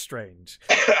very strange.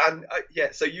 And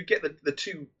so you get the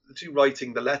two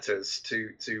writing the letters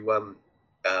to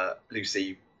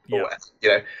Lucy,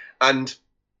 and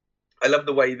I love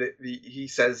the way that he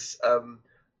says,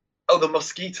 the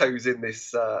mosquitoes in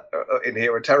this in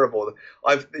here are terrible.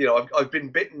 I've been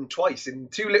bitten twice in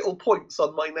 2 little points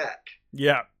on my neck.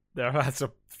 Yeah, that's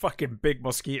a fucking big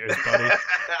mosquitoes, buddy.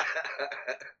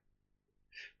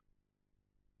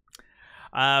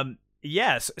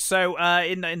 Yes. So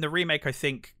in the remake, I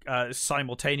think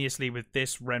simultaneously with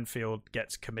this, Renfield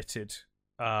gets committed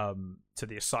to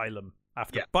the asylum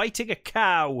after biting a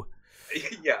cow.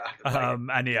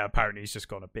 And apparently he's just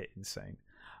gone a bit insane.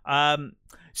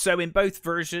 So in both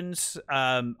versions,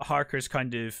 Harker's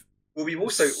kind of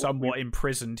somewhat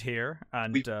imprisoned here,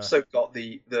 and we've also got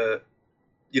the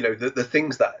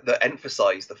things that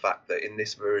emphasize the fact that in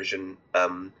this version,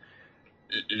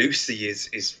 Lucy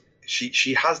is.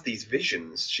 She has these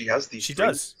visions. She has these. She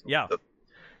does. Yeah.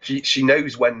 She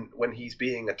knows when he's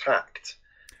being attacked,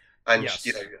 and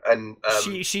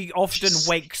she often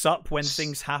wakes up when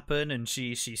things happen, and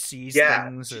she sees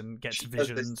things and gets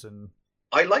visions. And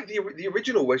I like the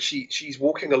original where she's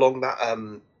walking along that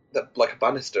like a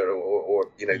banister or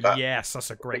that. Yes, that's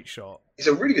a great shot. It's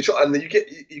a really good shot, and then you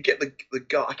get the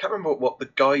guy. I can't remember what the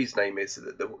guy's name is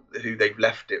who they've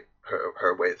left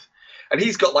her with, and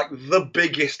he's got like the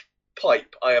biggest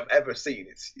pipe I have ever seen.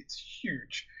 It's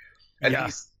huge, and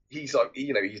he's like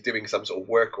he's doing some sort of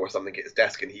work or something at his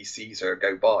desk, and he sees her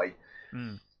go by,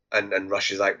 and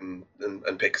rushes out and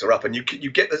picks her up, and you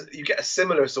get a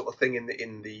similar sort of thing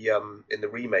in the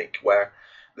remake where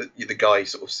the guy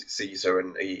sort of sees her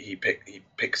and he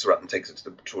picks her up and takes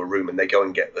her to a room, and they go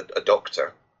and get a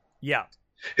doctor,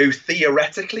 who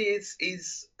theoretically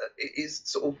is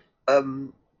sort of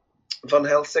Van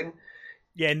Helsing.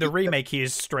 Yeah, in the remake, he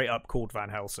is straight up called Van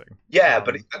Helsing. Yeah,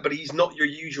 but he's not your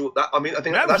usual. I mean, I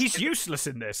think no, he's useless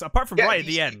in this, apart from right at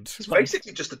the end. He's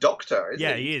basically just a doctor.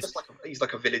 Isn't he is. He's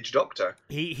like a village doctor.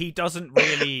 He doesn't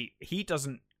really. He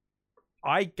doesn't.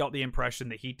 I got the impression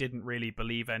that he didn't really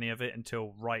believe any of it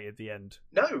until right at the end.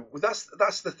 No,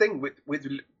 that's the thing with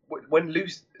when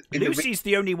Lucy's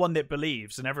the only one that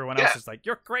believes, and everyone else is like,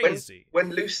 "You're crazy."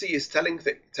 When Lucy is telling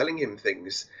him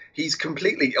things, he's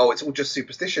completely, "Oh, it's all just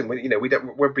superstition."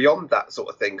 We're beyond that sort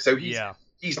of thing. So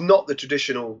he's not the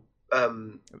traditional.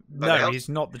 No, he's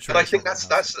not the traditional. And I think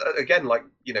that's again, like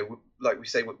we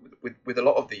say with a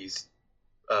lot of these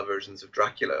versions of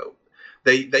Dracula,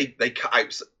 they cut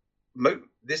out.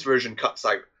 This version cuts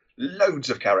out loads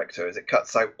of characters. It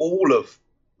cuts out all of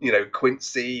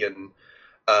Quincy and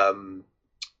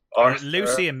Arthur.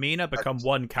 Lucy and Mina become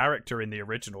one character in the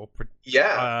original.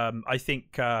 Yeah. I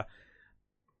think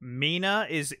Mina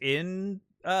is in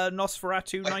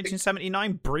Nosferatu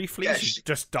 1979 briefly. Yeah, she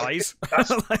just dies.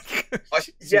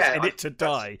 She's in it to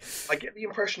die. I get the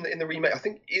impression that in the remake, I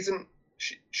think isn't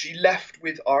she left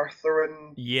with Arthur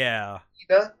and Mina?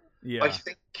 Yeah. I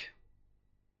think.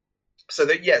 So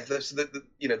that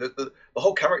the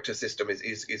whole character system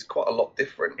is quite a lot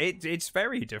different. It's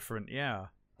very different, yeah.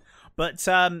 But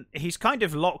he's kind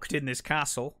of locked in this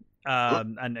castle,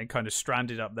 and kind of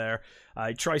stranded up there.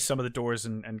 He tries some of the doors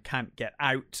and can't get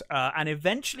out, and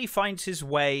eventually finds his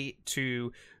way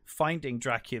to finding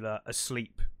Dracula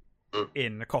asleep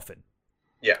in a coffin.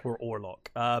 Yeah, or Orlok.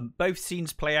 Both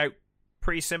scenes play out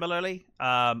pretty similarly.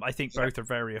 I think both are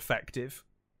very effective.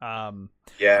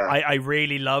 I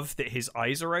really love that his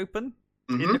eyes are open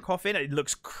in the coffin. It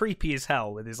looks creepy as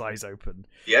hell with his eyes open.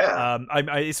 Yeah.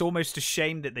 It's almost a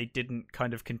shame that they didn't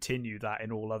kind of continue that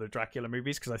in all other Dracula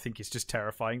movies, because I think it's just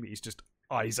terrifying that he's just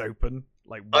eyes open,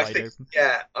 like wide open.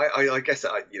 Yeah, I guess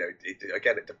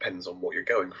again, it depends on what you're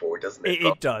going for, doesn't it?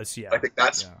 It does, yeah. I think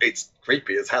it's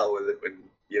creepy as hell when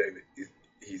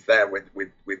he's there with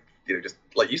just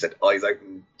like you said, eyes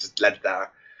open, just led there.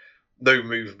 No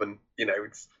movement,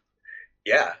 it's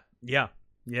yeah.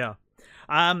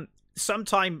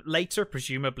 Sometime later,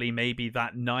 presumably maybe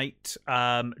that night,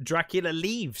 Dracula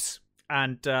leaves,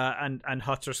 and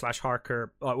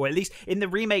Hutter/Harker, well, at least in the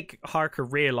remake, Harker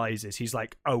realizes, he's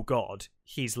like, oh god,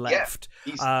 he's left.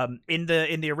 Yeah, in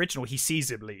the original, he sees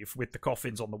him leave with the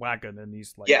coffins on the wagon, and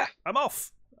he's like, I'm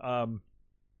off.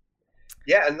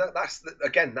 Yeah, and that's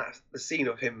the scene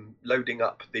of him loading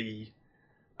up the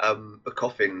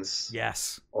coffins.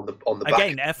 Yes. On the back.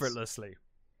 Again, effortlessly.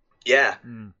 Yeah.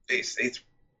 It's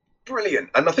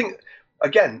brilliant. And I think,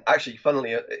 again, actually,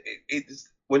 funnily, it's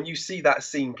when you see that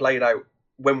scene played out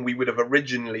when we would have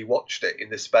originally watched it in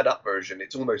the sped up version,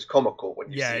 it's almost comical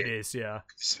when you see it. Yeah, it is, yeah.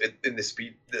 In the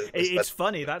speed. It's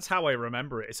funny, that's how I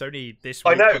remember it. It's only this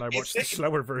week when I watched the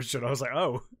slower version, I was like,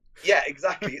 oh. Yeah,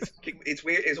 exactly. It's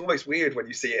weird. It's almost weird when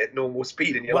you see it at normal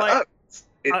speed and you're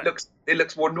it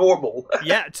looks more normal.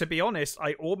 Yeah, to be honest,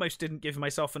 I almost didn't give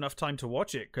myself enough time to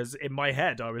watch it, because in my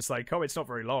head I was like, oh, it's not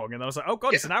very long, and I was like, oh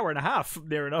god, it's an hour and a half,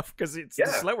 near enough, because it's the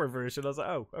slower version. I was like,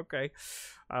 oh, okay.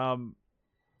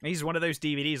 He's one of those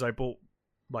DVDs I bought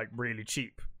like really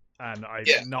cheap, and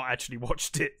I've not actually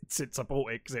watched it since I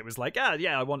bought it, because it was like,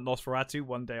 I want Nosferatu,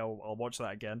 one day I'll watch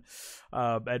that again.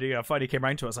 And I finally came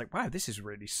around to it, I was like, wow, this is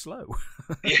really slow.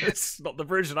 It's not the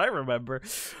version I remember.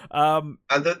 And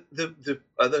the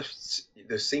other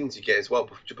scenes you get as well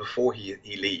before he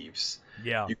leaves,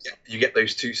 you get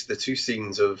those two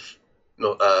scenes of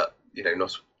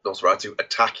Nosferatu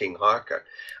attacking Harker,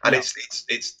 and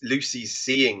it's Lucy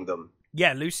seeing them.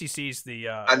 Yeah, Lucy sees the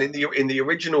and in the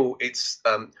original, it's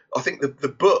I think the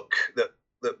book that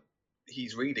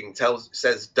he's reading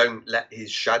says don't let his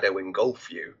shadow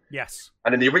engulf you. Yes.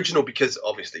 And in the original, because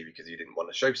you didn't want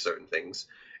to show certain things,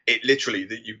 it literally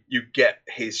that you get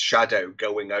his shadow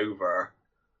going over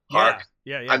Hark.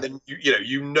 Yeah. And then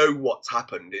you know what's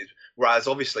happened. Whereas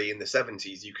obviously in the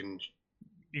 70s you can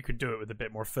do it with a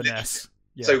bit more finesse.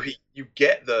 Yeah. So you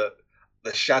get the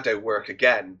shadow work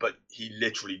again, but he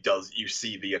literally does. You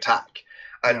see the attack,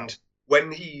 and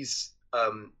when he's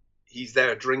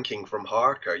there drinking from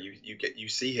Harker, you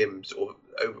see him sort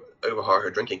of over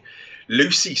Harker drinking.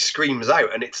 Lucy screams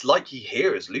out, and it's like he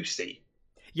hears Lucy.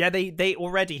 Yeah, they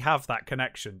already have that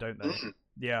connection, don't they? Mm-hmm.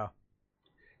 Yeah.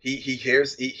 He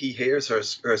hears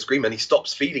her scream, and he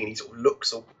stops feeding, and he sort of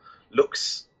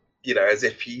looks as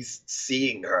if he's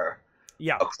seeing her.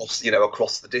 Yeah. Across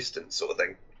the distance, sort of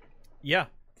thing. Yeah.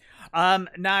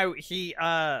 Now he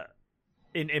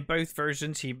in both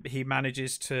versions he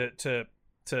manages to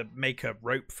make a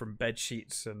rope from bed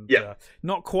sheets, and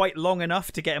not quite long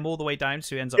enough to get him all the way down,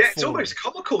 so he ends up it's falling. almost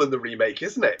comical in the remake,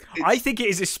 isn't it? I think it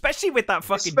is, especially with that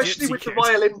fucking especially gypsy with kid. the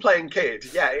violin playing kid.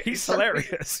 Yeah, he's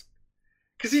hilarious.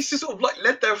 Because he's just sort of like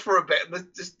led there for a bit, and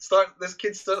this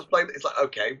kid starts playing. It's like,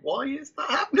 okay, why is that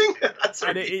happening?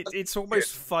 It's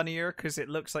almost funnier because it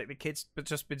looks like the kid's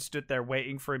just been stood there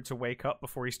waiting for him to wake up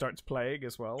before he starts playing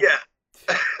as well. Yeah.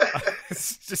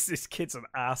 It's just, this kid's an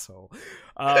asshole.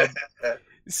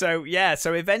 So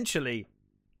eventually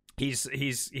he is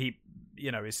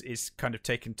kind of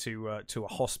taken to a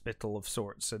hospital of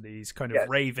sorts, and he's kind of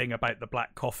raving about the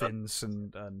black coffins,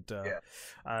 and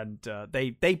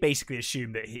they basically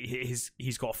assume that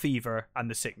he's got a fever, and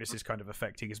the sickness is kind of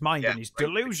affecting his mind, and he's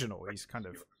delusional. He's kind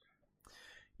of,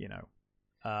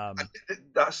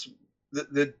 that's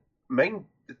the main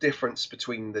difference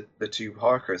between the two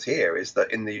Harkers here is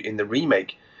that in the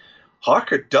remake,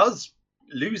 Harker does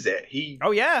lose it. He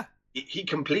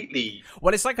completely.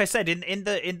 Well, it's like I said in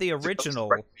the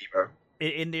original.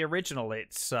 In the original,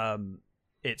 it's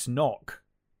Knock,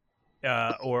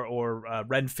 or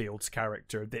Renfield's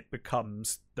character that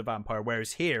becomes the vampire,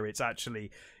 whereas here it's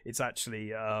actually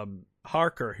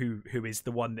Harker who is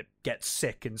the one that gets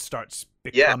sick and starts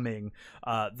becoming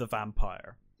the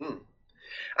vampire.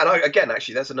 And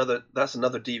actually, that's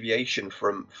another deviation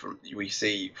from we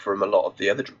see from a lot of the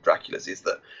other Draculas, is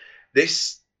that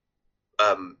this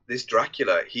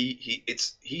Dracula,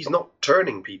 he's not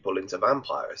turning people into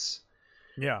vampires.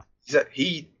 Yeah,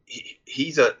 he's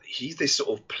this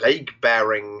sort of plague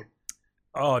bearing.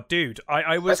 Oh, dude,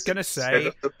 I was gonna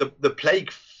say the plague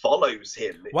follows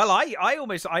him. Well, I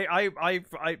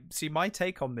see. My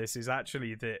take on this is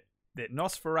actually that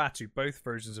Nosferatu, both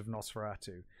versions of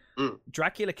Nosferatu,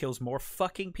 Dracula kills more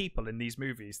fucking people in these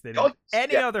movies than in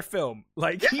any other film.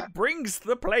 Like, he brings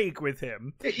the plague with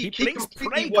him. Yeah, he brings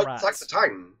plague rats. Like the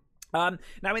town.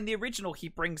 Now in the original, he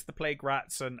brings the plague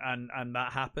rats, and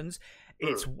that happens.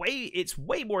 It's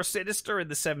way more sinister in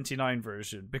the 79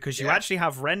 version, because you actually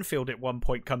have Renfield at one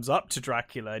point comes up to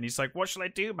Dracula and he's like, "What shall I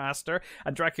do, master?"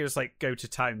 And Dracula's like, "Go to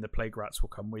town. The plague rats will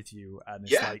come with you." And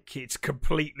it's like, it's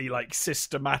completely like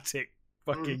systematic.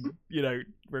 Fucking,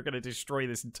 we're gonna destroy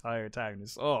this entire town.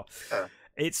 It's awful,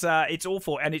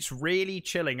 and it's really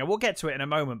chilling. And we'll get to it in a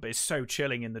moment, but it's so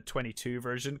chilling in the 22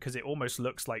 version because it almost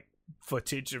looks like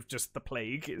footage of just the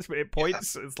plague. It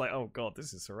points. It's like, oh god,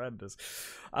 this is horrendous.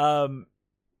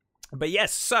 But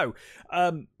yes, so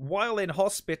while in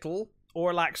hospital,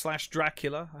 Orlac /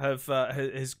 Dracula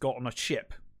has gotten a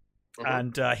ship.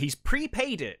 And he's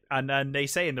prepaid it, and then they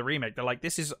say in the remake, they're like,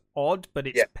 "This is odd, but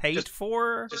it's paid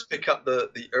for." Just pick up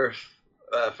the Earth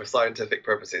for scientific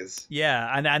purposes.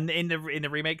 Yeah, and in the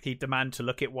remake, they demand to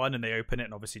look at one, and they open it,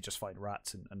 and obviously just find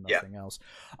rats and nothing else.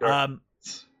 Sure.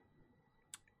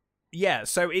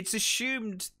 So it's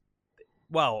assumed.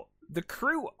 Well, the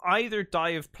crew either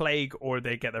die of plague or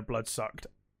they get their blood sucked.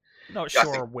 Not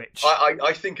sure which.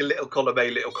 I think a little column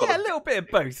A, little column. Yeah, a little bit of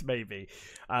both, maybe.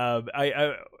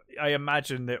 I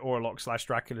imagine that Orlac /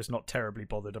 Dracula's not terribly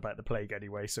bothered about the plague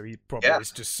anyway, so he probably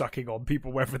is just sucking on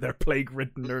people whether they're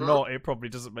plague-ridden or not. It probably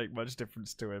doesn't make much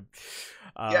difference to him.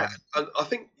 And I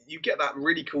think you get that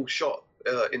really cool shot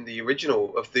in the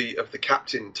original of the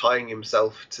captain tying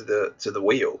himself to the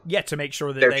wheel. Yeah, to make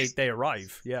sure that they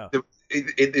arrive. Yeah.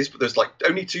 There's like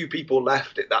only 2 people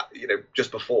left at that,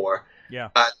 just before. Yeah.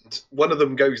 And one of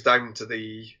them goes down to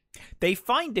the. They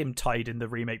find him tied in the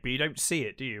remake, but you don't see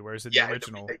it, do you? Whereas in the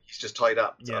original, he's just tied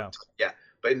up. Yeah.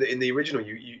 But in the original,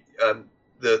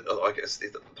 I guess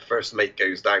the first mate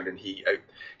goes down and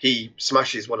he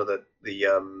smashes one of the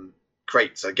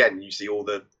crates. Again, you see all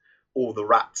the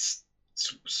rats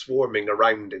swarming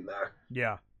around in there.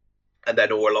 Yeah. And then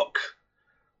Orlac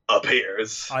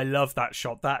appears. I love that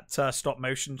shot. That stop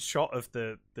motion shot of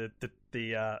the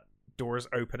doors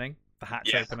opening, the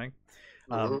hatch opening.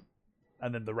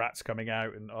 And then the rats coming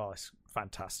out, and it's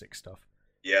fantastic stuff.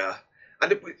 Yeah,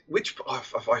 and I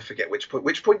forget which point.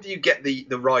 Which point do you get the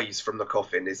rise from the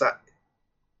coffin? Is that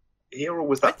here or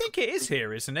was that? I think it is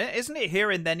here, isn't it? Isn't it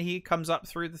here, and then he comes up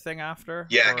through the thing after?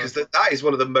 Yeah, because that is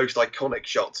one of the most iconic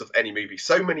shots of any movie.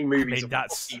 So many movies have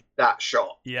that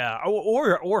shot. Yeah,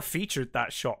 or featured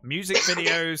that shot. Music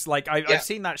videos, like I've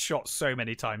seen that shot so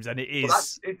many times, and it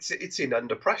is. Well, it's in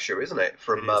Under Pressure, isn't it?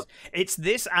 From it's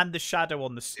this and the shadow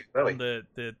on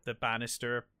the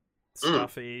banister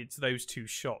stuff. It's those 2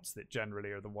 shots that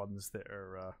generally are the ones that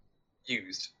are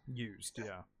used.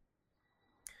 Yeah.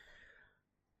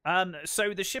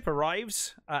 So the ship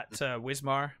arrives at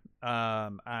Wismar,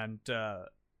 and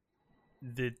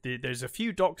there's a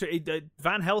few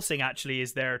Van Helsing actually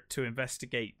is there to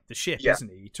investigate the ship,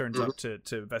 isn't he? He turns up to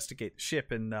investigate the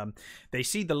ship, and they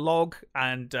see the log,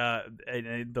 and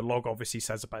the log obviously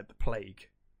says about the plague.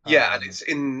 Yeah, and it's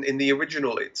in the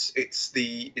original. It's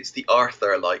the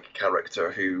Arthur like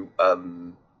character who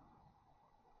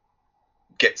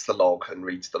gets the log and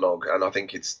reads the log, and I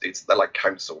think they're like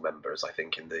council members. I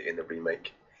think in the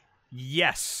remake.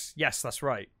 Yes, that's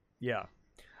right. Yeah.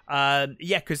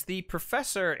 Because the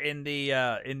professor in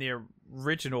the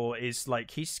original is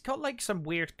like, he's got like some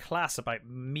weird class about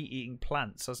meat-eating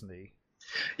plants, hasn't he?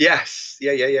 Yes,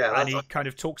 yeah. And he kind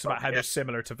of talks about how they're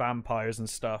similar to vampires and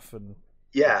stuff, and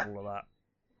all of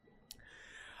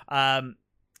that.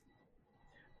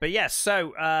 But yeah,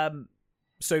 so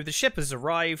the ship has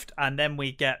arrived, and then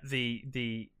we get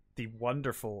the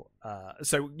wonderful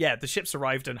the ship's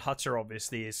arrived, and Hutter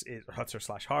obviously is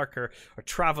Hutter/Harker are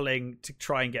traveling to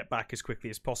try and get back as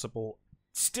quickly as possible,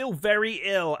 still very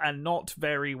ill and not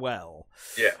very well.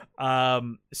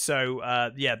 The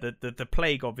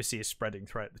plague obviously is spreading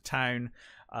throughout the town,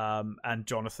 and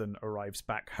Jonathan arrives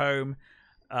back home.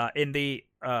 In the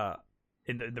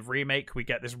remake, we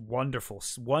get this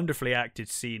wonderfully acted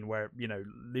scene where, you know,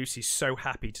 Lucy's so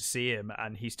happy to see him,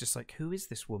 and he's just like, "Who is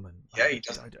this woman?" Yeah, who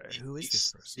is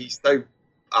this person? He's so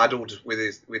addled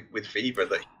with fever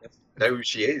that he doesn't know who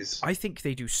she is. I think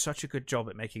they do such a good job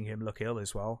at making him look ill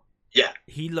as well. Yeah,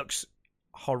 he looks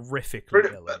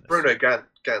horrifically ill. Bruno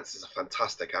Ganz is a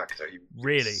fantastic actor.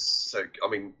 Really. So I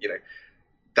mean, you know,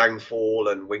 Downfall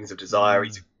and Wings of Desire.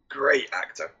 He's a great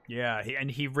actor. Yeah,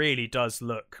 he really does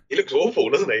look. He looks awful,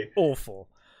 doesn't he? Awful.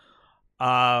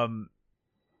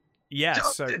 Yeah.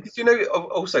 So did you know?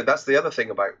 Also, that's the other thing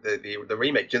about the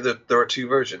remake. You know, there are two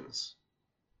versions.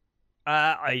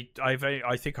 I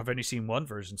think I've only seen one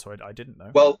version, so I didn't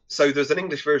know. Well, so there's an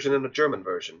English version and a German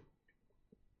version.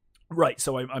 Right.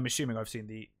 So I'm assuming I've seen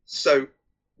the. So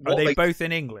are they both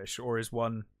in English, or is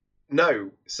one?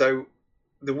 No. So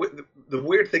the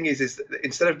weird thing is that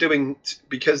instead of doing,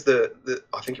 because the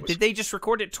I think it was, did they just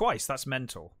record it twice? That's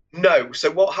mental. No. So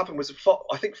what happened was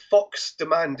I think Fox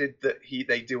demanded that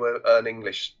they do an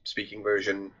English speaking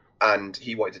version, and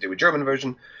he wanted to do a German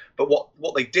version. But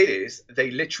what they did is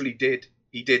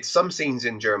he did some scenes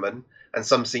in German and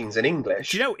some scenes in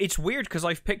English. Do you know, it's weird because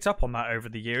I've picked up on that over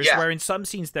the years, where in some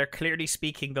scenes they're clearly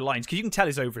speaking the lines, because you can tell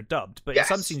it's overdubbed, but in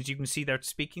some scenes you can see they're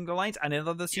speaking the lines, and in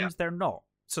other scenes they're not.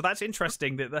 So that's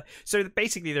interesting. So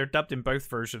basically they're dubbed in both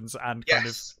versions, and kind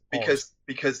of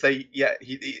because they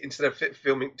he instead of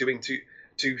doing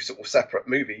two sort of separate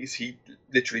movies, he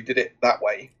literally did it that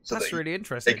way. So that's really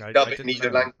interesting. They could dub it in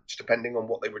either language depending on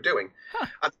what they were doing. Huh.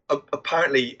 And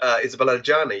apparently, Isabella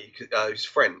Adjani, who's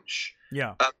French,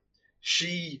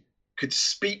 she could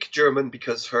speak German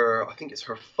because I think it's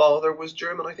her father was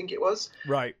German. I think it was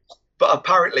right. But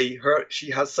apparently,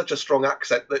 she has such a strong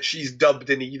accent that she's dubbed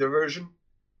in either version.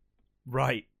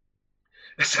 Right.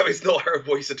 So it's not her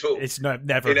voice at all. It's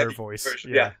never her voice.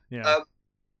 Version. Yeah.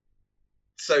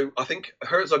 So I think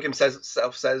Herzog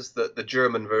himself says that the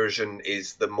German version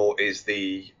is the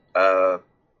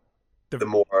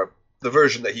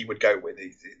version that he would go with.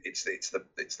 It's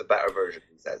the better version,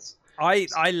 he says.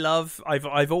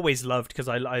 I've always loved, because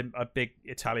I'm a big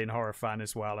Italian horror fan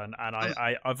as well, and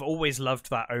I've always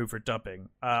loved that overdubbing.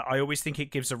 I always think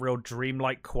it gives a real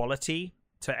dreamlike quality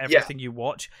to everything you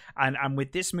watch, and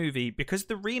with this movie, because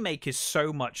the remake is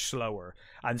so much slower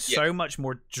and so much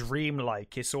more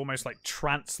dreamlike, it's almost like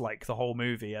trance-like, the whole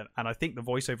movie, and I think the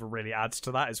voiceover really adds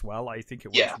to that as well. I think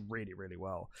it works really, really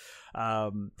well.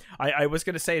 I was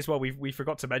going to say as well, we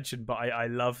forgot to mention, but I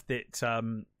love that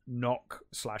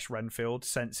Knock/Renfield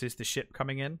senses the ship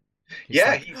coming in.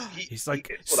 He's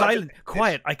like silent,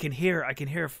 quiet. I can hear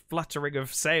a fluttering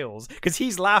of sails, because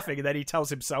he's laughing, and then he tells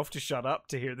himself to shut up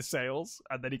to hear the sails,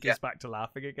 and then he gets back to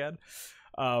laughing again.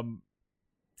 But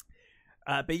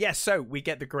so we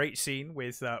get the great scene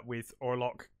with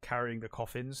Orlok carrying the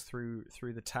coffins through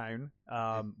the town,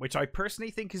 which I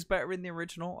personally think is better in the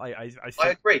original. I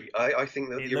agree. I think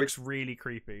that it looks really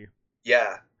creepy.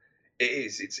 Yeah, it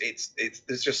is. It's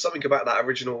there's just something about that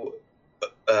original.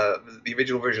 The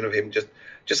original version of him just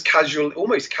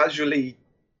almost casually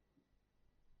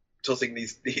tossing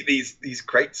these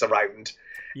crates around.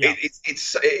 It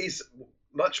is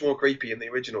much more creepy in the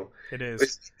original. It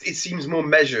is. It seems more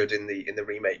measured in the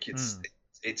remake.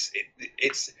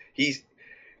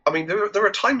 I mean, there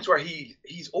are times where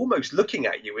he's almost looking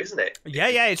at you, isn't it?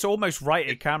 Yeah. It's almost right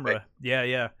at camera.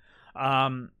 Yeah.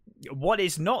 What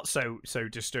is not so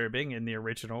disturbing in the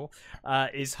original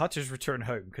is Hutter's return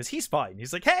home, because he's fine.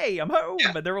 He's like, "Hey, I'm home,"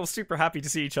 and they're all super happy to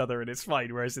see each other, and it's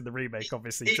fine. Whereas in the remake,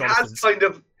 obviously, he Jonathan's has kind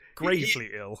of gravely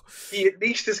ill. He at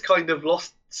least has kind of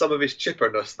lost some of his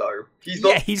chipperness, though. He's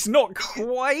not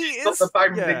quite not the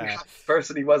bounding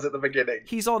person he was at the beginning.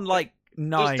 He's on like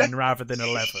 9 rather than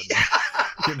 11. Yeah.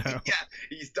 You know? Yeah,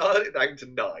 he's dialed it down to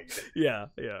 9. Yeah.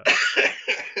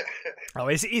 Oh,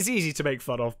 it's easy to make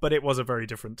fun of, but it was a very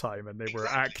different time, and they were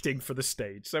acting for the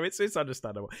stage, so it's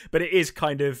understandable. But it is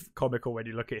kind of comical when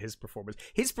you look at his performance.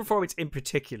 His performance in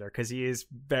particular, because he is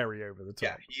very over the top.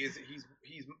 Yeah, he is.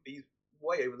 He's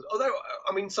way over the. Although,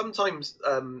 I mean, sometimes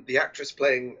the actress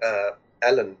playing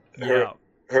Ellen, Greta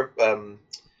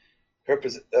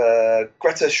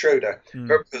Schroeder,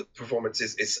 her performance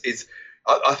is.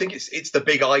 I think it's the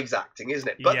big eyes acting, isn't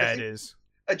it? But yeah, it is.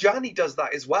 Ajani does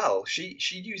that as well. She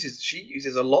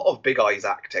uses a lot of big eyes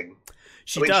acting.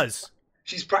 She does.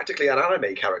 She's practically an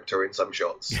anime character in some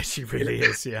shots. Yeah, she really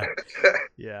is. Yeah,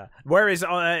 yeah. Whereas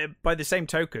by the same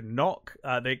token, Nock,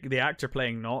 the actor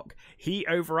playing Nock, he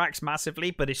overacts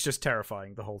massively, but it's just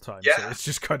terrifying the whole time. Yeah. So it's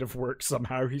just kind of works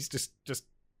somehow. He's just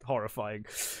horrifying.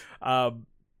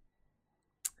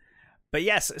 But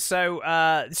yes, so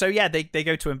yeah, they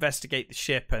go to investigate the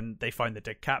ship, and they find the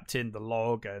dead captain, the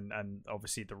log, and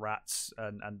obviously the rats,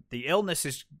 and the illness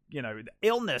is,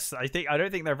 illness. I don't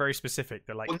think they're very specific.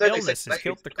 They're like, illness has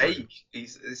killed the crew.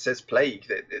 It says plague,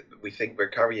 that we think we're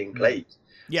carrying plague.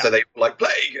 Yeah. So they were like,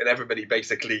 plague, and everybody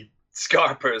basically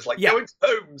scarpers like, go into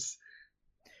homes.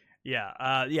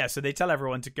 Yeah, so they tell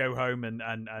everyone to go home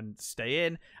and stay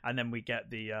in, and then we get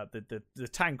the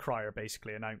town crier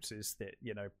basically announces that,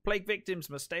 plague victims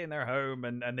must stay in their home,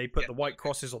 and they put the white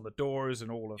crosses on the doors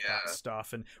and all of that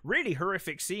stuff, and really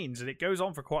horrific scenes, and it goes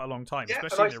on for quite a long time,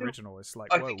 especially in the original. It's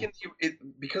like, whoa. I think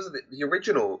because of the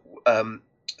original,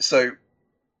 so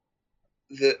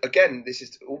this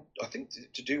is I think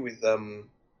to do with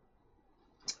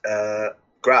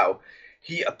Grau.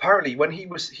 He apparently, when he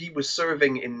was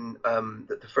serving in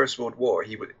the First World War,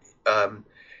 he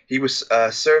was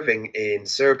serving in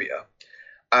Serbia,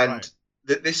 and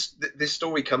this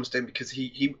story comes to him because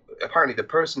he apparently, the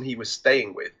person he was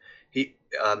staying with, he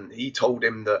told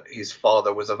him that his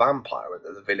father was a vampire, and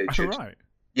that the village had,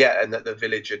 and that the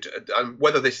village had,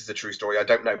 whether this is a true story, I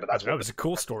don't know, but that was a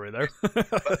cool story though.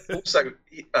 But also,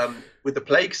 with the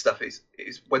plague stuff, is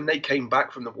when they came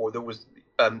back from the war, there was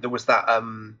that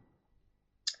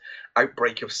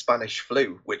outbreak of Spanish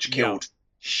flu, which killed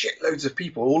shitloads of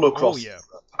people all across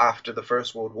after the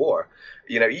First World War,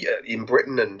 in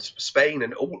Britain and Spain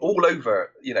and all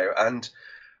over, and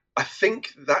I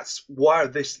think that's where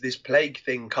this plague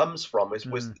thing comes from,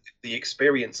 was the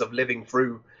experience of living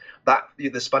through that,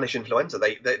 the Spanish influenza.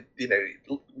 They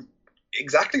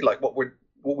exactly like what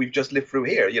we've just lived through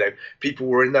here. People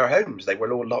were in their homes, they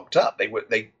were all locked up,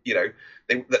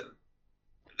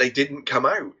 they didn't come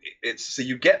out. So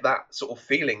you get that sort of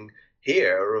feeling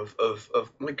here of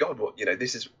my God,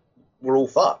 we're all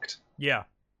fucked. Yeah.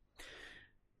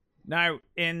 Now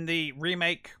in the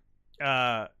remake,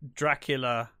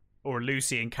 Dracula, or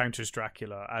Lucy, encounters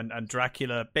Dracula, and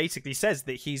Dracula basically says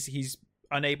that he's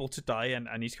unable to die,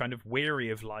 and he's kind of weary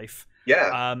of life.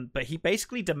 Yeah. But he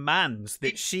basically demands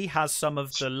that she has some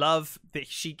of the love that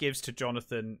she gives to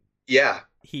Jonathan. Yeah.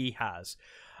 He has.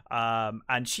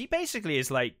 And she basically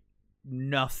is like,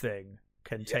 nothing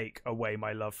can take away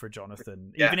my love for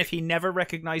Jonathan. Even if he never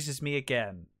recognizes me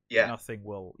again, nothing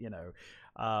will,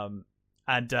 and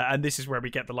this is where we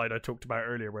get the line I talked about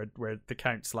earlier, where the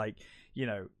Count's like,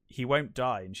 he won't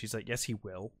die, and she's like, yes, he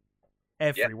will.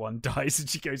 Everyone dies, and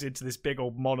she goes into this big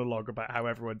old monologue about how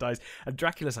everyone dies, and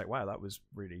Dracula's like, wow, that was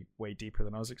really way deeper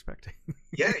than I was expecting.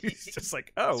 Yeah. He's just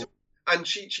like, oh. And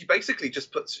she basically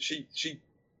just puts, she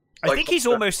I think he's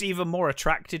almost even more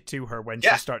attracted to her when she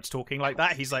starts talking like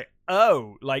that. He's like,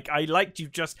 oh, like, I liked you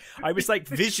just, I was like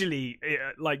visually,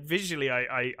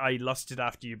 I lusted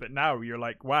after you, but now you're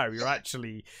like, wow, you're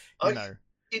actually,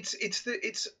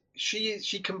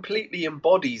 she completely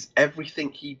embodies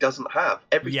everything he doesn't have.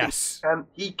 Everything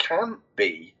he can't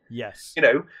be. Yes.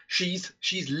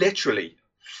 She's literally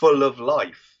full of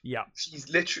life. Yeah. She's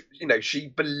literally, she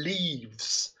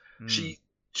believes. She's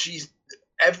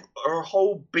her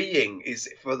whole being is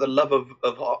for the love of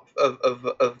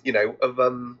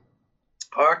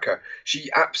Harker. She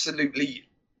absolutely,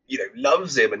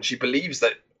 loves him, and she believes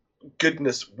that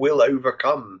goodness will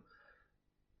overcome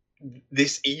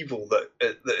this evil that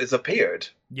has appeared.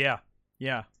 Yeah.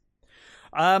 In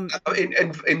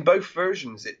both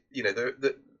versions, you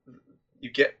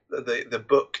get the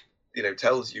book,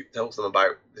 tells them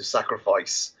about the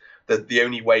sacrifice. The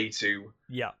only way to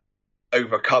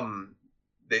overcome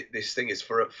this thing is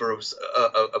for a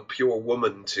pure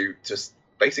woman to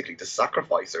basically to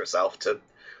sacrifice herself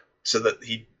so that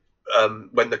he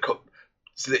when the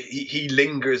so that he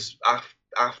lingers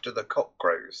after the cock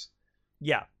crows.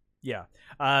 Yeah, yeah.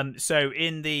 So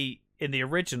in the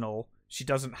original, she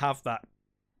doesn't have that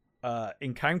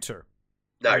encounter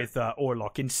with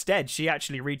Orlok. Instead, she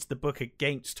actually reads the book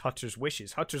against Hutter's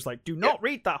wishes. Hutter's like, "Do not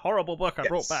read that horrible book I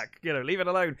brought back. Leave it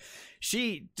alone."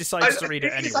 She decides to read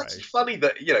it anyway. It's actually funny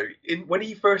that when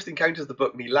he first encounters the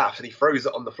book and he laughs and he throws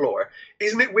it on the floor.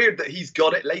 Isn't it weird that he's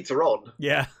got it later on?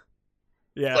 Yeah,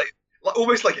 yeah. Like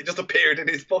almost like it just appeared in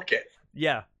his pocket.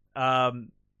 Yeah.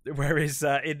 Whereas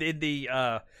in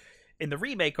the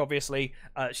remake, obviously,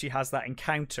 she has that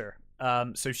encounter.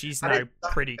 So she's now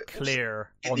pretty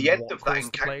clear in on the end what of that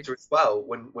encounter as well.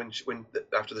 When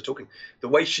after the talking, the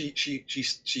way she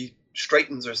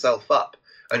straightens herself up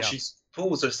and she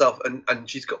pulls herself and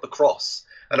she's got the cross,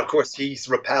 and of course he's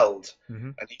repelled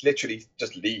and he literally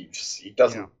just leaves. He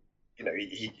doesn't,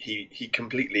 he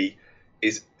completely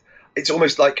is. It's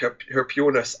almost like her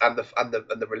pureness and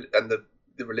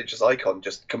the religious icon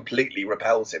just completely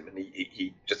repels him, and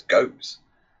he just goes.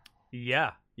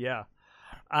 Yeah, yeah.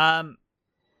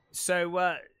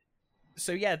 So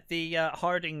yeah, the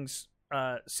Harding's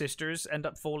sisters end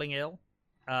up falling ill,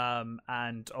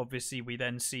 and obviously we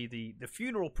then see the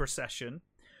funeral procession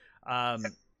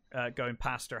going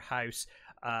past her house,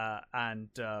 and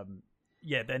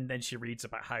then she reads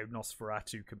about how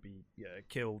Nosferatu could be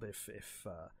killed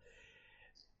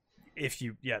if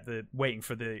you waiting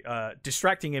for the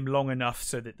distracting him long enough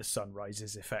so that the sun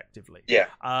rises effectively.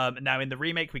 Now in the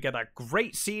remake we get that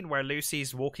great scene where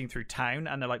Lucy's walking through town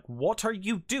and they're like, "What are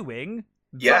you doing?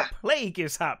 The plague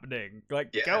is happening, go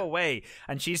away."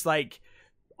 And she's like,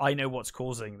 "I know what's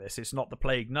causing this. It's not the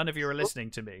plague. None of you are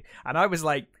listening to me." And I was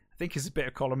like, I think it's a bit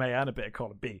of column A and a bit of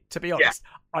column B. To be honest,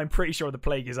 I'm pretty sure the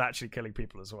plague is actually killing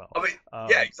people as well. I mean,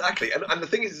 exactly. And the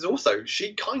thing is also,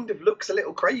 she kind of looks a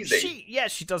little crazy.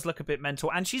 She does look a bit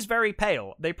mental, and she's very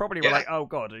pale. They probably were like, "Oh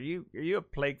God, are you a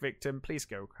plague victim? Please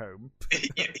go home."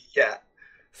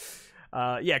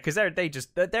 Because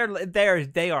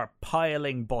they are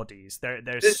piling bodies.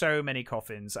 There's so many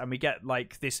coffins, and we get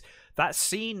that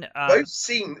scene.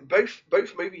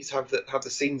 Both movies have the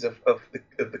scenes of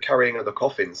the carrying of the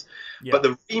coffins, but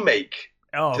the remake.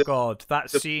 Oh God,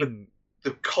 that scene.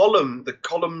 The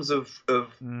columns of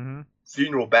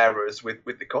funeral bearers with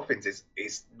the coffins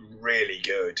is really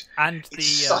good, and it's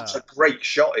such a great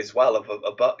shot as well of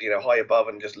above, high above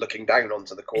and just looking down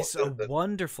onto the court. It's a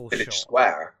wonderful village shot.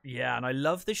 Square. Yeah, and I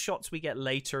love the shots we get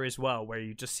later as well, where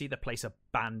you just see the place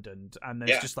abandoned and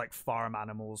there's just farm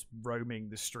animals roaming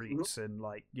the streets and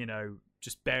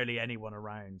just barely anyone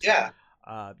around.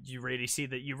 You really see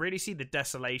the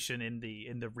desolation in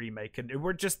the remake, and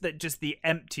we're just the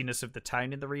emptiness of the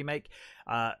town in the remake,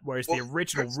 whereas the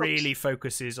original really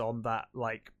focuses on that,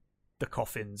 the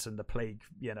coffins and the plague.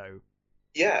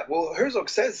 Well, Herzog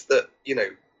says that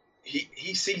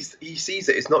he sees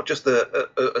it as not just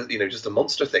just a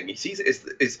monster thing. He sees it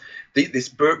as this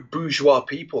bourgeois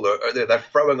people they're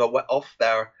throwing off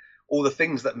all the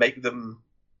things that make them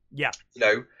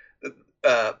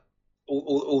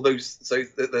all those, so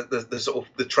the sort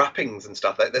of the trappings and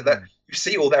stuff. You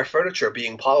see all their furniture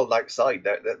being piled outside.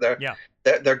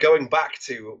 They're going back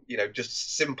to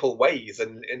just simple ways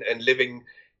and living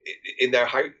in their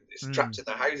house, trapped in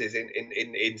their houses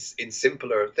in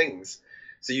simpler things.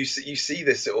 So you see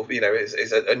this sort of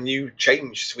is a new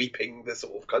change sweeping the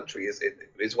sort of country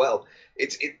as well.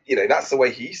 That's the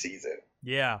way he sees it.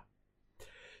 Yeah.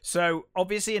 So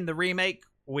obviously in the remake,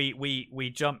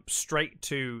 we jump straight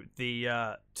to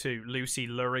the to Lucy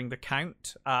luring the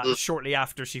Count. Shortly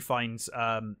after she finds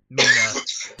Mina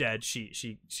dead,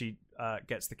 she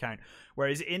gets the Count.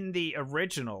 Whereas in the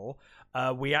original,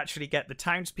 we actually get the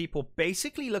townspeople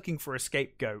basically looking for a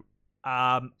scapegoat,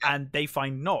 and they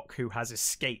find Knock, who has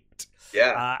escaped.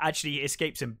 Actually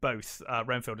escapes in both.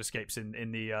 Renfield escapes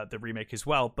in the remake as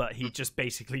well, but he just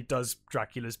basically does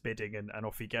Dracula's bidding and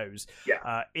off he goes.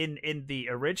 In the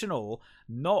original,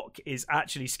 Knock is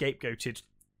actually scapegoated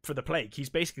for the plague. He's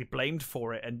basically blamed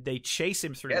for it, and they chase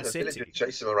him through the city.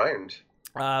 Chase him around.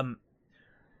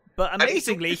 But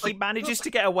amazingly, he manages to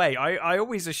get away. I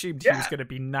always assumed he was going to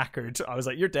be knackered. I was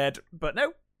like, "You're dead," but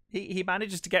no, he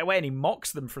manages to get away, and he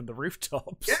mocks them from the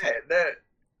rooftops.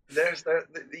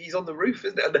 He's on the roof,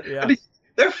 isn't it? And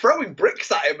they're throwing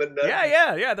bricks at him, and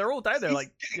they're all down there,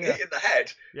 getting hit in the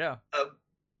head.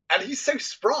 And he's so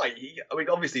spry.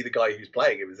 Obviously the guy who's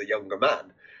playing him is a younger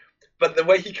man, but the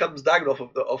way he comes down off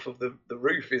of the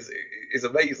roof is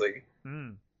amazing.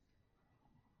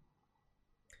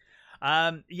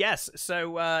 Yes.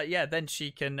 So, then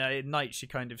she can at night she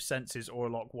kind of senses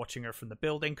Orlok watching her from the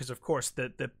building because, of course,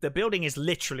 the building is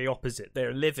literally opposite.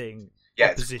 They're living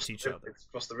opposite each other. It's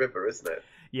across the river, isn't it?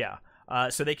 Yeah.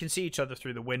 So they can see each other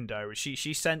through the window.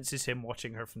 She senses him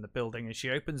watching her from the building, and she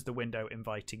opens the window,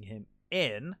 inviting him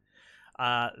in.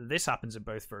 This happens in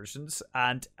both versions,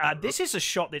 and this is a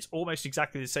shot that's almost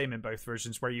exactly the same in both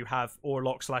versions, where you have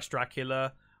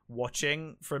Orlok/Dracula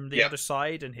watching from the other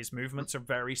side, and his movements are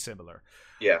very similar.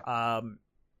 Yeah.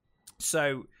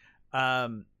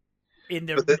 In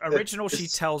the original, she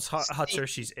tells Hutter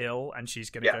she's ill and she's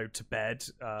going to go to bed.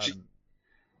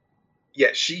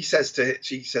 She says to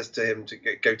him to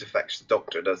go to fetch the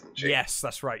doctor, doesn't she? Yes,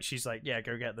 that's right. She's like, "Yeah,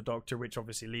 go get the doctor," which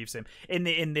obviously leaves him.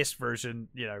 In this version,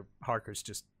 Harker's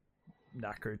just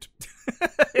knackered.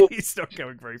 Well, he's not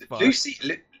going very far.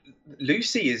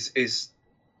 Lucy is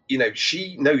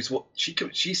she knows what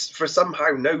she's for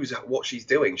somehow knows what she's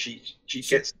doing.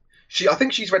 I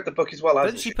think she's read the book as well.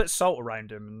 Doesn't she put salt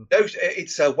around him? No,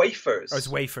 it's wafers. Oh, it's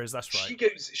wafers. That's right.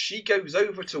 She goes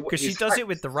over to because she does it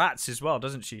with the rats as well,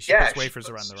 doesn't she? She puts wafers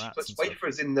around the rats. She puts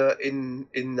wafers in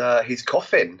his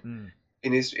coffin,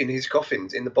 in his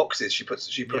coffins, in the boxes. She puts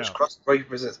crushed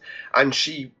wafers, and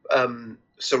she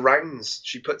surrounds.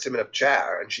 She puts him in a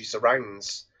chair, and she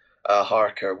surrounds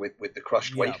Harker with the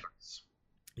crushed wafers.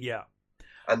 Yeah,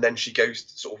 and then she goes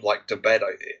sort of like to bed,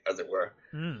 as it were.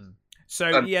 So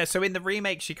in the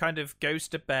remake, she kind of goes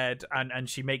to bed and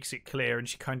she makes it clear, and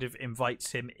she kind of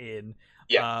invites him in.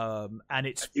 Yeah. And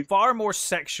it's far more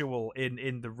sexual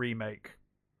in the remake.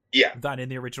 Yeah. Than in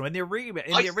the original. In the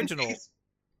original.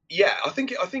 I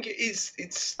think it is.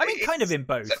 Kind of in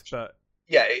both, but.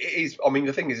 Yeah, it is. I mean,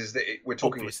 the thing is that we're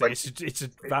talking. It's a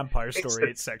vampire story.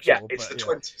 It's sexual. Yeah, it's the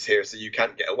 20s here, so you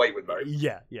can't get away with both.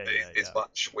 Yeah. It's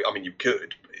much. I mean, you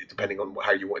could, depending on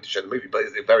how you wanted to show the movie, but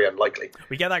it's very unlikely.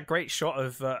 We get that great shot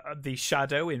of the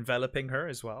shadow enveloping her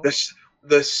as well.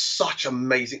 There's such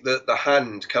amazing the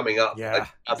hand coming up and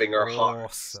having her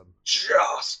heart.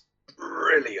 Just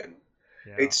brilliant.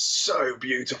 Yeah. It's so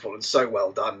beautiful and so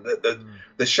well done.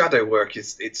 The shadow work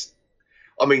is.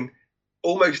 I mean.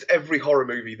 Almost every horror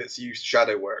movie that's used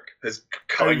shadow work has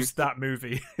used that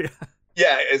movie.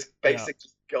 It's basically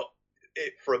got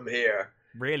it from here.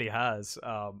 Really has.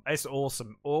 It's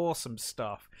awesome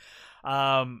stuff.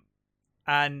 Of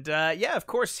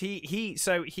course he's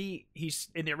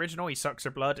in the original. He sucks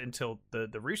her blood until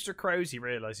the rooster crows. He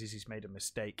realizes he's made a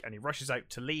mistake and he rushes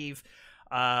out to leave,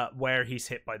 where he's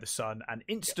hit by the sun and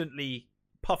instantly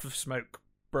puff of smoke,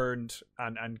 burned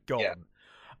and gone. Yeah.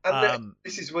 And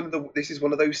this is one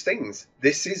of those things.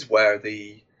 This is where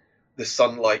the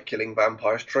sunlight killing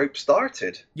vampires trope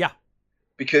started. Yeah,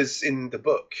 because in the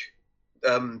book,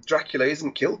 Dracula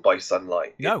isn't killed by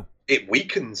sunlight. No, it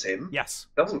weakens him. Yes,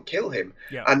 doesn't kill him.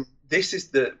 Yeah, and this is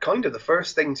the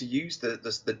first thing to use the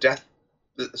death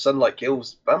that the sunlight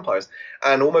kills vampires,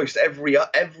 and almost every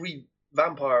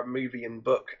vampire movie and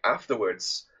book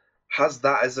afterwards has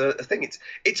that as a thing.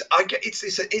 It's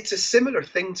a similar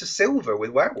thing to Silver with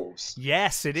werewolves.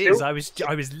 Yes, it is. I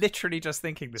was literally just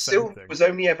thinking the same thing. Silver was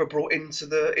only ever brought into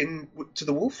the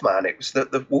Wolfman. It was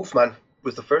the Wolfman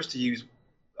was the first to use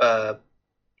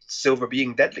Silver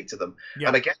being deadly to them. Yeah.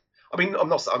 And again, I mean,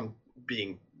 I'm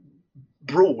being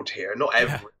broad here.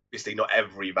 Obviously, not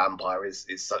every vampire is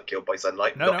killed by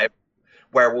sunlight. No. Every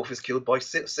werewolf is killed by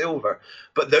silver,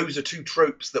 but those are two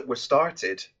tropes that were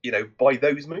started by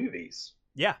those movies.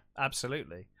 Yeah,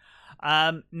 absolutely.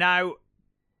 Now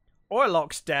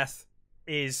Orlok's death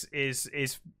is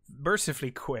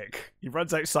mercifully quick. He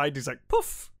runs outside, he's like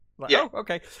poof, oh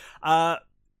okay.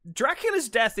 Dracula's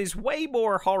death is way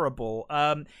more horrible.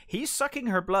 He's sucking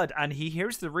her blood and he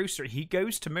hears the rooster. He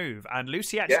goes to move and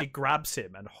Lucy actually grabs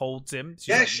him and holds him.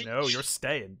 She's like, no, you're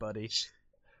staying, buddy.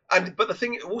 But the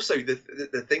thing also,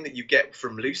 the thing that you get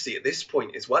from Lucy at this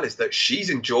point as well is that she's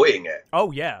enjoying it.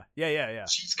 Oh yeah.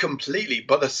 She's completely.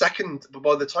 By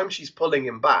the time she's pulling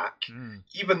him back,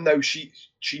 even though she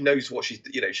knows what she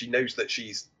knows that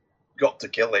she's got to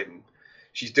kill him.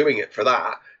 She's doing it for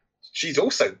that. She's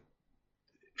also,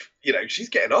 she's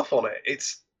getting off on it.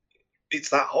 It's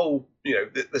that whole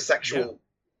the sexual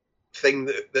thing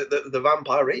that the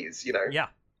vampire is. Yeah.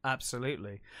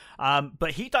 Absolutely. But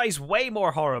he dies way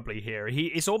more horribly here.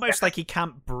 It's almost like he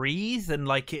can't breathe, and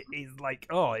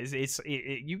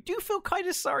you do feel kind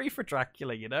of sorry for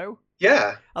Dracula,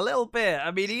 Yeah, a little bit. I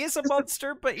mean, he is a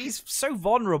monster, but he's so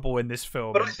vulnerable in this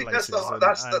film. But I think that's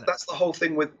the whole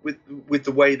thing with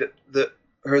the way that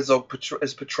Herzog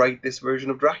has portrayed this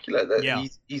version of Dracula. That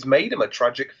he's made him a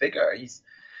tragic figure. He's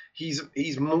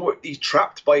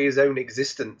trapped by his own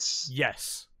existence.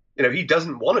 Yes. You know, he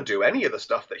doesn't want to do any of the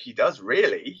stuff that he does,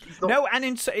 really. He's not... No, and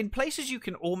in places you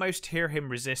can almost hear him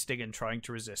resisting and trying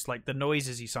to resist, like the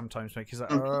noises he sometimes makes. He's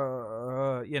like,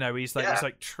 you know, he's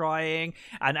like trying,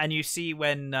 and you see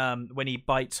when he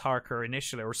bites Harker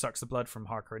initially, or sucks the blood from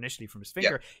Harker initially from his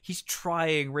finger, he's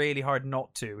trying really hard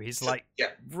not to. He's like,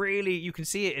 really, you can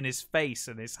see it in his face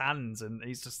and his hands, and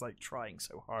he's just like trying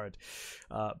so hard,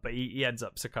 but he ends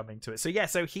up succumbing to it.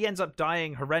 So he ends up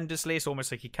dying horrendously. It's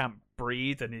almost like he can't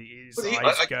breathe, and his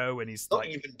eyes go, and he's not like,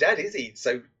 even dead, is he?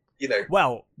 So, you know.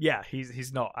 Well, yeah,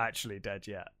 he's not actually dead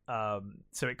yet.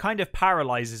 So it kind of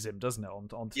paralyzes him, doesn't it,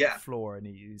 onto the floor, and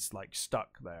he's like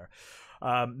stuck there.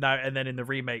 Now and then in the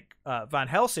remake, Van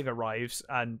Helsing arrives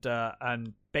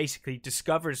and basically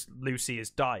discovers Lucy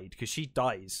has died, because she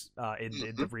dies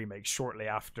in the remake shortly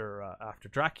after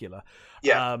Dracula.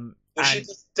 Yeah.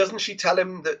 Doesn't she tell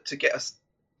him that to get us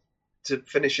to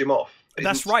finish him off?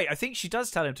 That's right. I think she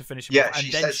does tell him to finish him off, and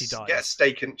then she dies. Get a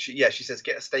steak, and she says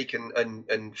get a steak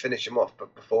and finish him off,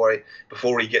 but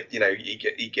before he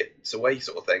gets away,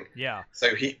 sort of thing. Yeah.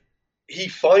 So he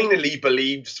finally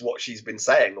believes what she's been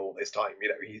saying all this time. You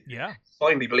know, he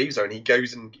finally believes her, and he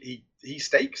goes and he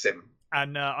stakes him.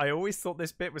 And I always thought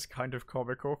this bit was kind of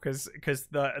comical, because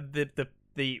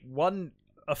the one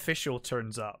official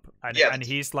turns up, and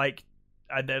he's like,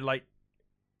 and they're like,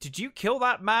 did you kill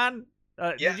that man?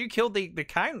 Did you kill the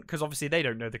Count? Because obviously they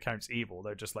don't know the Count's evil.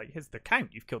 They're just like, here's the Count.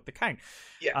 You've killed the Count.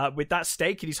 Yeah. With that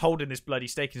steak, and he's holding this bloody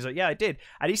steak. And he's like, yeah, I did.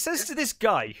 And he says to this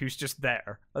guy who's just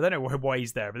there, I don't know why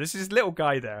he's there, but this is this little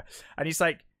guy there. And he's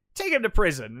like, take him to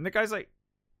prison. And the guy's like,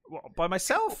 what, by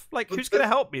myself? Like, who's going to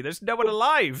help me? There's no one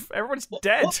alive. Everyone's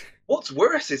dead. What's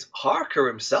worse is Harker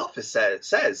himself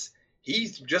says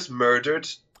he's just murdered.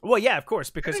 Well, yeah, of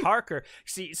course, because Harker,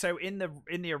 see, so in the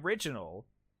original,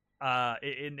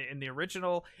 in the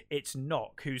original, it's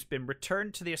Knock who's been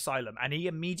returned to the asylum, and he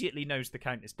immediately knows the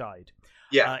Count has died.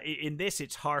 Yeah. In this,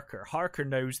 it's Harker. Harker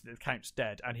knows that the Count's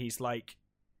dead, and he's like,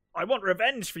 I want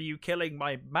revenge for you killing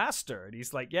my master. And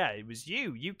he's like, yeah, it was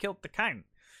you. You killed the Count.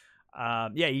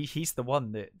 He's the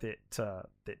one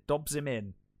that dobs him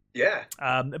in. Yeah.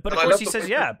 But of course he says,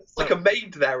 yeah. It's like a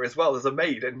maid there as well. There's a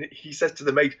maid, and he says to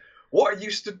the maid, what are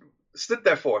you stood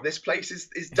there for? This place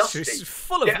is dusty. It's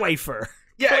full of wafer.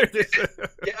 Yeah,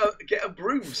 get a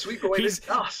broom, sweep away this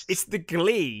dust. It's the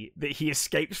glee that he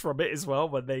escapes from it as well,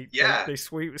 when they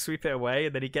sweep it away,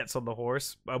 and then he gets on the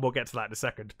horse. We'll get to that in a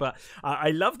second. But I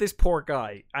love this poor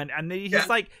guy, and he's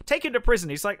like, take him to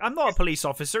prison. He's like, I'm not a police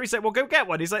officer. He's like, well, go get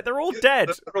one. He's like, they're all dead.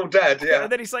 They're all dead. Yeah.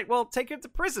 And then he's like, well, take him to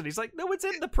prison. He's like, no one's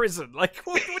in the prison. Like,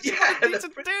 what do you need to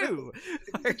do?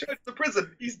 He's to the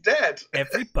prison. He's dead.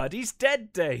 Everybody's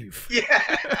dead, Dave.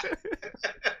 Yeah.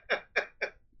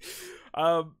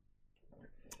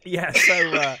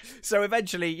 So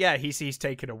eventually, he's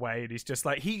taken away, and he's just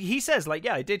like, he says, like,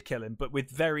 yeah, I did kill him, but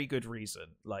with very good reason,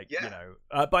 like, you know.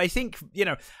 But I think, you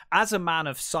know, as a man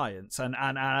of science and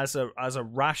as a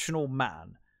rational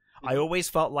man, I always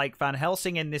felt like Van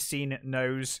Helsing in this scene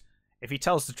knows if he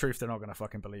tells the truth, they're not gonna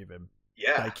fucking believe him.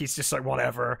 Yeah. Like, he's just like,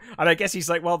 whatever. And I guess he's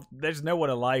like, well, there's no one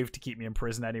alive to keep me in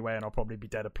prison anyway, and I'll probably be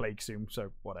dead of plague soon,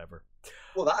 so whatever.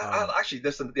 Well, actually,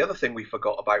 there's the other thing we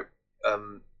forgot about.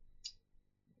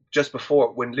 Just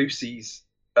before, when Lucy's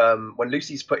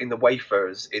putting the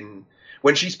wafers in,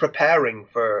 when she's preparing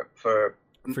for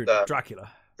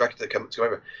Dracula to come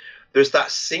over, there's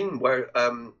that scene where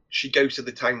she goes to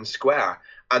the town square,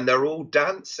 and they're all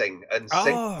dancing and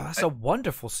singing. Oh, that's a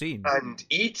wonderful scene. And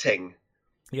eating.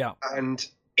 Yeah. And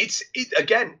it's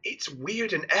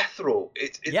weird and ethereal.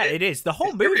 It is. The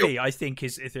whole movie, I think,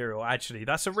 is ethereal. Actually,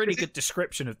 that's a really good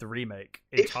description of the remake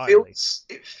entirely.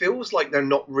 It feels like they're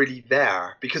not really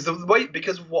there because of the way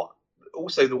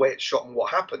it's shot and what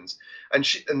happens. And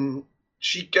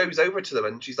she goes over to them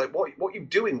and she's like, "What are you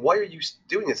doing? Why are you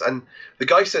doing this?" And the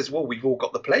guy says, "Well, we've all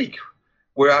got the plague.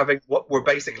 We're having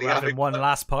one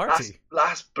last party,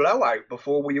 last blowout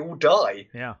before we all die."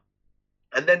 Yeah.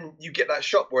 And then you get that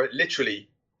shot where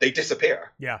they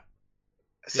disappear. Yeah.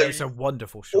 So it's a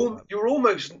wonderful shot. You're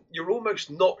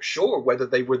almost not sure whether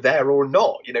they were there or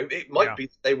not. You know, it might be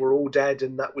they were all dead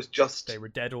and that was just they were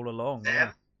dead all along. Them.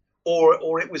 Yeah.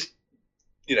 Or it was,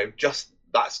 you know,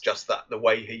 that's just the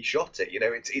way he shot it. You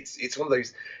know, it's one of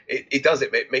those.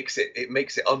 It makes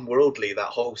it unworldly, that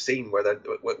whole scene where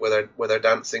they're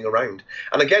dancing around.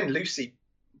 And again,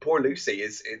 poor Lucy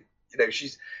is. You know,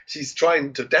 she's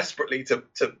trying to desperately to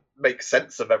make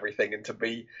sense of everything and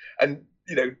to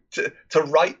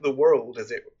write the world as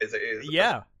it is.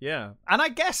 Yeah. And I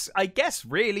guess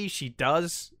really she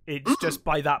does. It's just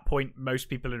by that point most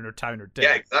people in her town are dead.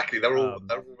 Yeah, exactly. They're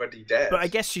already dead. But I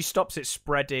guess she stops it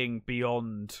spreading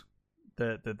beyond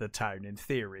the town in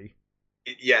theory.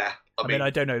 Yeah, I mean, I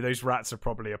don't know. Those rats are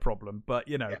probably a problem, but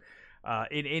you know,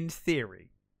 in theory.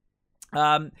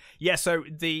 So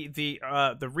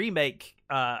the remake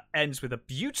ends with a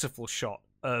beautiful shot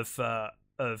of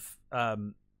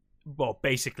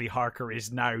basically Harker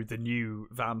is now the new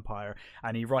vampire,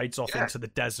 and he rides off into the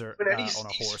desert on a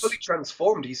horse. He's fully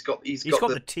transformed. He's got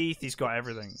the teeth. He's got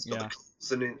everything. He's got the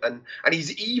claws and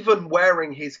he's even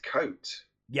wearing his coat.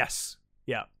 Yes.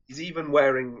 Yeah. He's even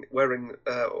wearing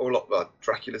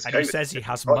Dracula's coat. And he says he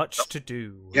has much to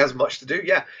do. He has much to do.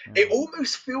 Yeah. It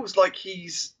almost feels like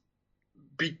he's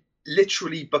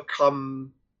literally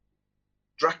become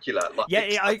Dracula.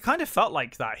 I kind of felt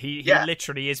like that. He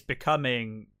literally is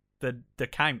becoming the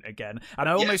Count again. And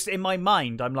I almost, in my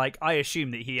mind, I'm like, I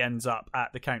assume that he ends up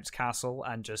at the Count's castle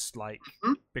and just like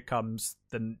becomes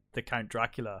the Count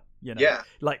Dracula. You know,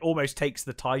 like almost takes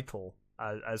the title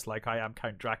as like I am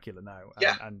Count Dracula now,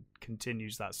 and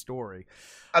continues that story.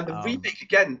 And the remake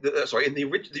again, in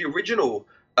the original.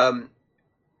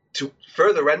 To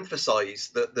further emphasize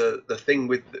the thing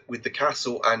with the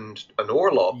castle and an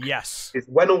Orlok, is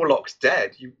when Orlok's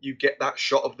dead, you get that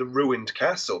shot of the ruined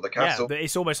castle. The castle,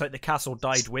 it's almost like the castle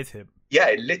died with him. Yeah,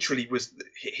 it literally was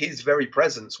his very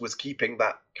presence was keeping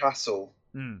that castle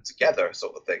together,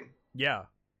 sort of thing. Yeah.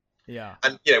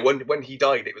 And when he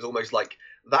died, it was almost like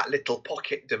that little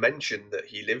pocket dimension that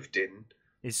he lived in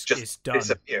is done.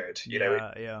 Disappeared.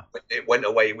 It went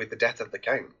away with the death of the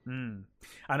Count. And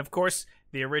of course,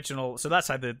 the original. So that's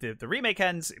how the remake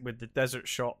ends, with the desert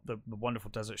shot, the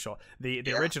wonderful desert shot.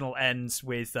 The original ends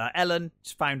with Ellen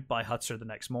found by Hutzer the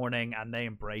next morning, and they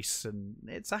embrace, and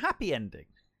it's a happy ending.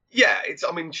 Yeah, it's.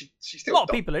 I mean, she still. A lot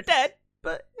of people are dead,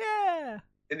 but yeah.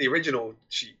 In the original,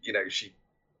 she.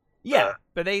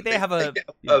 But they have a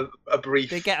brief.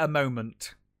 They get a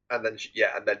moment, and then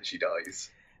she dies.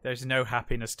 There's no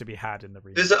happiness to be had in the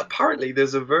remake.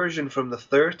 There's a version from the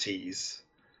 30s,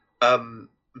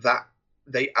 that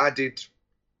they added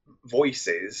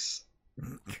voices,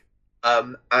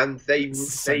 and they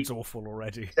sounds awful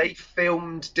already. They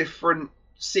filmed different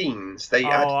scenes.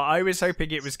 I was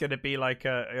hoping it was going to be like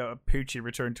a Poochie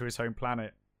return to his home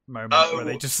planet moment, where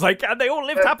they just and they all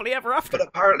lived happily ever after. But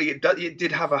apparently it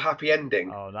did have a happy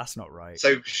ending. Oh, that's not right.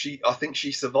 So I think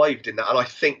she survived in that, and I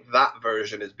think that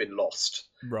version has been lost.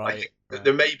 Right.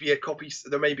 There may be a copy.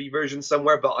 There may be versions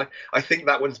somewhere, but I think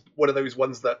that one's one of those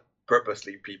ones that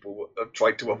purposely people have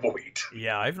tried to avoid.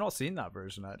 Yeah, I've not seen that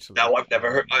version actually. No, I've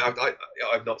never heard.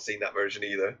 I've not seen that version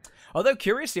either. Although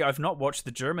curiously, I've not watched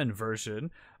the German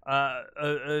version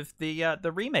of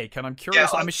the remake, and I'm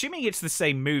curious. I'm assuming it's the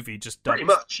same movie, just dubbed, pretty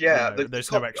much. Yeah,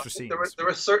 there's no extra scenes. There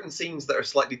are certain scenes that are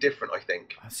slightly different, I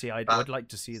think. See, I'd like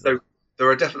to see that. So there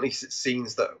are definitely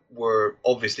scenes that were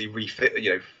obviously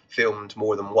filmed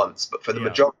more than once, but for the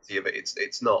majority of it,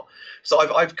 it's not. So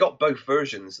I've got both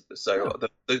versions. So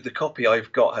the copy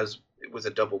I've got was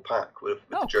a double pack with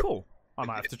the German. Cool. I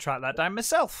might have to track that down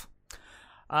myself.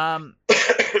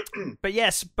 But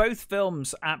yes, both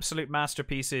films absolute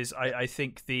masterpieces. I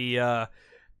think the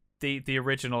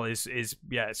original is it's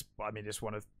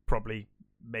one of probably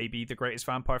maybe the greatest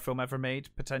vampire film ever made,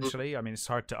 potentially. I mean, it's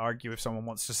hard to argue if someone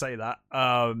wants to say that.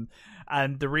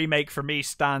 And the remake for me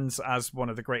stands as one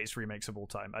of the greatest remakes of all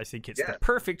time. I think it's the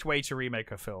perfect way to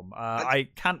remake a film. I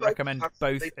can't recommend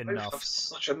both enough. Have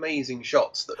such amazing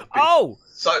shots that have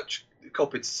been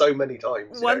copied so many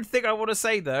times. One thing I want to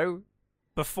say though,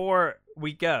 before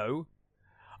we go,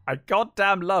 I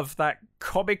goddamn love that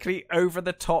comically over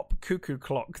the top cuckoo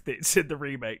clock that's in the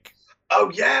remake. Oh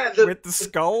yeah, with the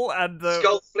skull and the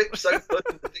skull flips open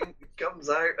and the thing comes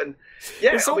out, and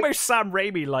it's almost Sam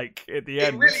Raimi like at the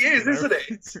end. It really is, isn't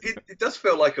it? It does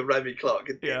feel like a Raimi clock.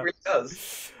 It really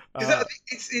does.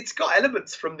 It's got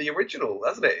elements from the original,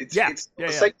 hasn't it? It's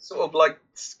the same sort of like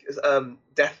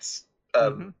Death's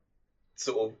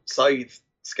sort of scythe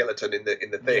skeleton in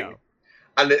the thing. Yeah.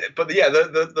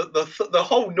 The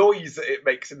whole noise that it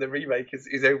makes in the remake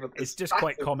is over. It's just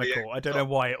quite comical. I don't know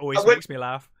why it always makes me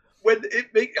laugh. I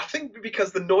think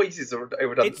because the noises are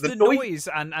overdone. It's the noise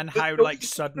and how like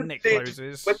sudden it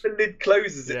closes. When the lid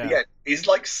closes at the end, it's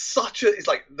like it's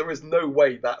like there is no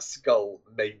way that skull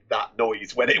made that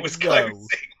noise when it was closing.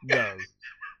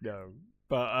 No.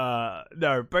 But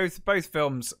no, both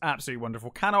films absolutely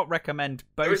wonderful. Cannot recommend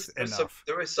both enough.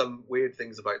 There is some weird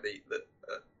things about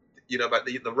about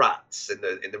the rats in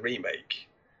the remake.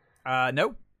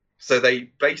 No. So they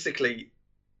basically.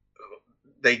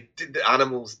 The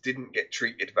animals didn't get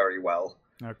treated very well.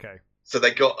 Okay. So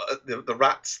they got the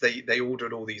rats. They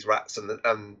ordered all these rats, and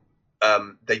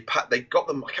they got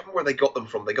them. I can't remember where they got them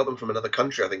from. They got them from another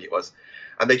country, I think it was,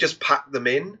 and they just packed them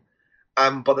in.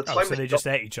 And by the time so they just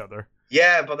ate each other.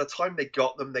 Yeah, by the time they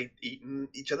got them, they'd eaten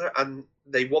each other, and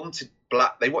they wanted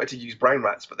to use brown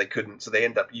rats, but they couldn't, so they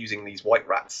end up using these white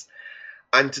rats.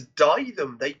 And to dye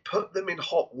them, they put them in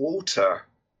hot water.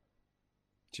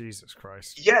 Jesus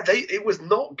Christ! Yeah, it was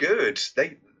not good.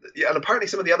 And apparently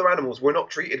some of the other animals were not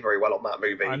treated very well on that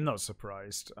movie. I'm not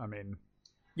surprised. I mean,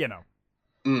 you know.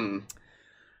 Mm.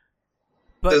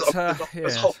 But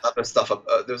there's whole other stuff.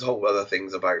 There's whole other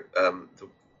things about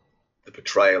the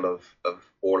portrayal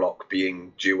of Orlok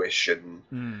being Jewish,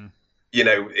 and you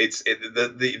know,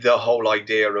 the whole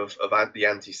idea of the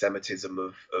anti-Semitism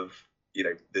of you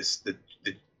know the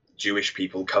Jewish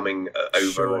people coming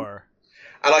over. Sure.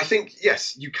 And I think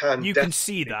yes, you can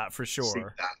see that for sure. See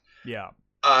that. Yeah.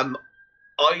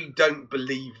 I don't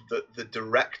believe that the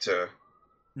director.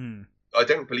 I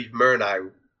don't believe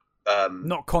Murnau.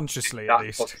 Not consciously, at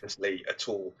least. Consciously at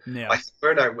all. Yeah. I think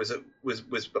Murnau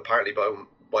was apparently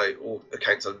by all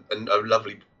accounts a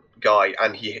lovely guy,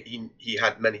 and he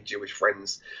had many Jewish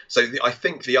friends. So I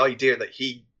think the idea that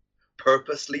he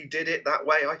purposely did it that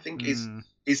way, I think is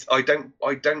I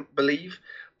don't believe,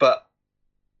 but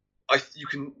you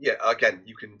can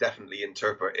definitely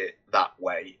interpret it that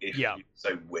way if you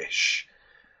so wish.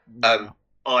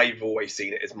 I've always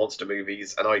seen it as monster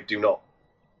movies, and I do not,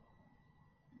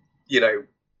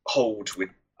 hold with.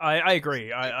 I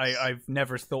agree. I've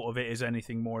never thought of it as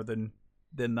anything more than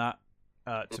that.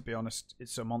 To be honest,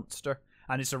 it's a monster,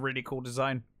 and it's a really cool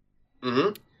design.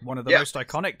 Mm-hmm. One of the most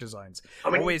iconic designs. I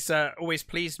mean, always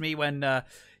pleased me when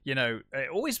it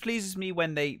always pleases me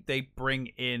when they bring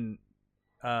in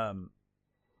the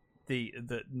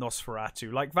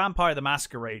Nosferatu, like Vampire the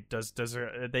Masquerade does.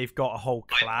 They've got a whole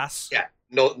class. Yeah,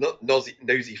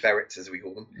 nosy ferrets, as we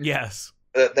call them. Yes,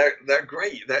 they're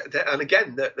great. And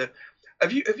again,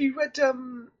 have you read?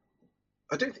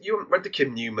 I don't think you haven't read the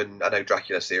Kim Newman Anno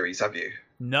Dracula series, have you?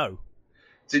 No.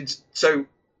 So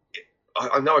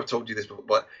I know I've told you this before,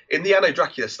 but in the Anno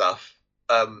Dracula stuff,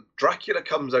 Dracula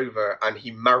comes over and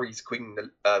he marries Queen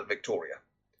Victoria.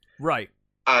 Right.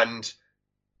 And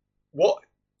what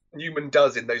Newman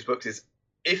does in those books is,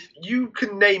 if you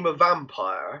can name a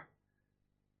vampire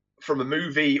from a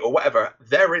movie or whatever,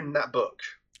 they're in that book.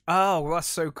 Oh, well, that's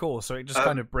so cool. So it just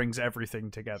kind of brings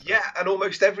everything together. Yeah, and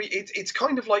almost it's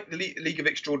kind of like the League of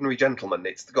Extraordinary Gentlemen.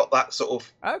 It's got that sort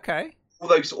of... Okay. All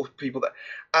those sort of people that...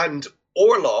 And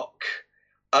Orlok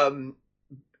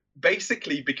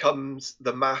basically becomes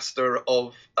the master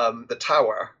of the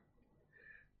tower.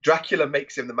 Dracula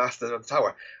makes him the master of the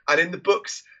tower. And in the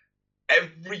books,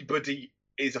 everybody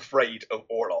is afraid of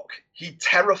Orlok. He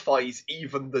terrifies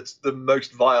even the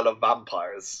most vile of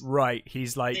vampires. Right,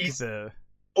 he's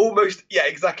almost, yeah,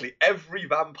 exactly. Every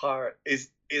vampire is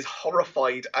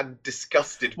horrified and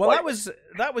disgusted. Well,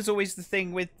 that was always the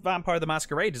thing with Vampire the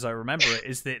Masquerade, as I remember it,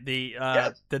 is that the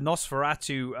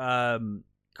Nosferatu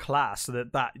class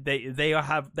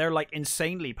they're like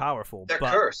insanely powerful. They're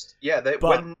cursed. Yeah,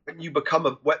 when you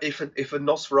become if a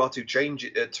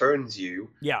Nosferatu turns you,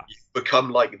 you become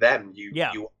like them.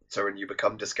 You and you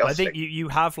become disgusting. I think you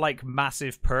have like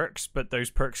massive perks, but those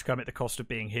perks come at the cost of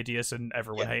being hideous and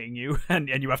everyone hating you, and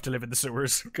you have to live in the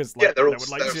sewers because they're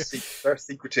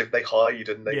secretive. They hide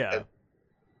and they're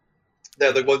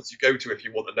the ones you go to if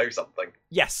you want to know something.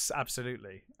 Yes,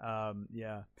 absolutely.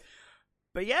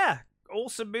 But yeah,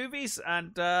 awesome movies,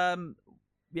 and go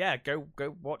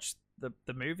watch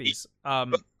the movies.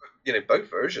 Both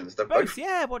versions. They're both.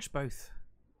 Yeah, watch both.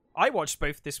 I watched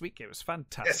both this week. It was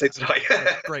fantastic. Yes, it's right.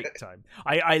 Great time.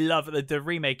 I love the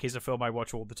remake is a film I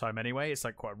watch all the time anyway. It's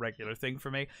like quite a regular thing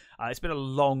for me. It's been a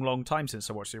long time since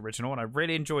I watched the original, and I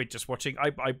really enjoyed just watching.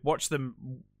 I watched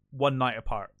them one night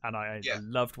apart, and I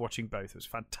loved watching both. It was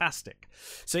fantastic.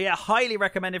 So yeah, highly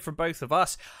recommended from both of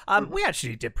us. We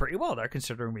actually did pretty well there,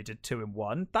 considering we did 2 in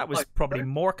 1. That was probably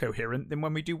more coherent than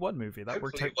when we do one movie. That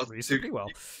worked out reasonably well.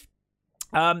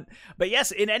 But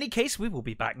yes, in any case, we will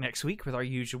be back next week with our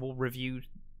usual review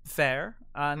fare.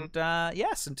 And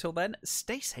yes, until then,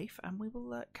 stay safe, and we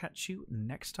will catch you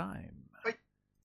next time. Bye.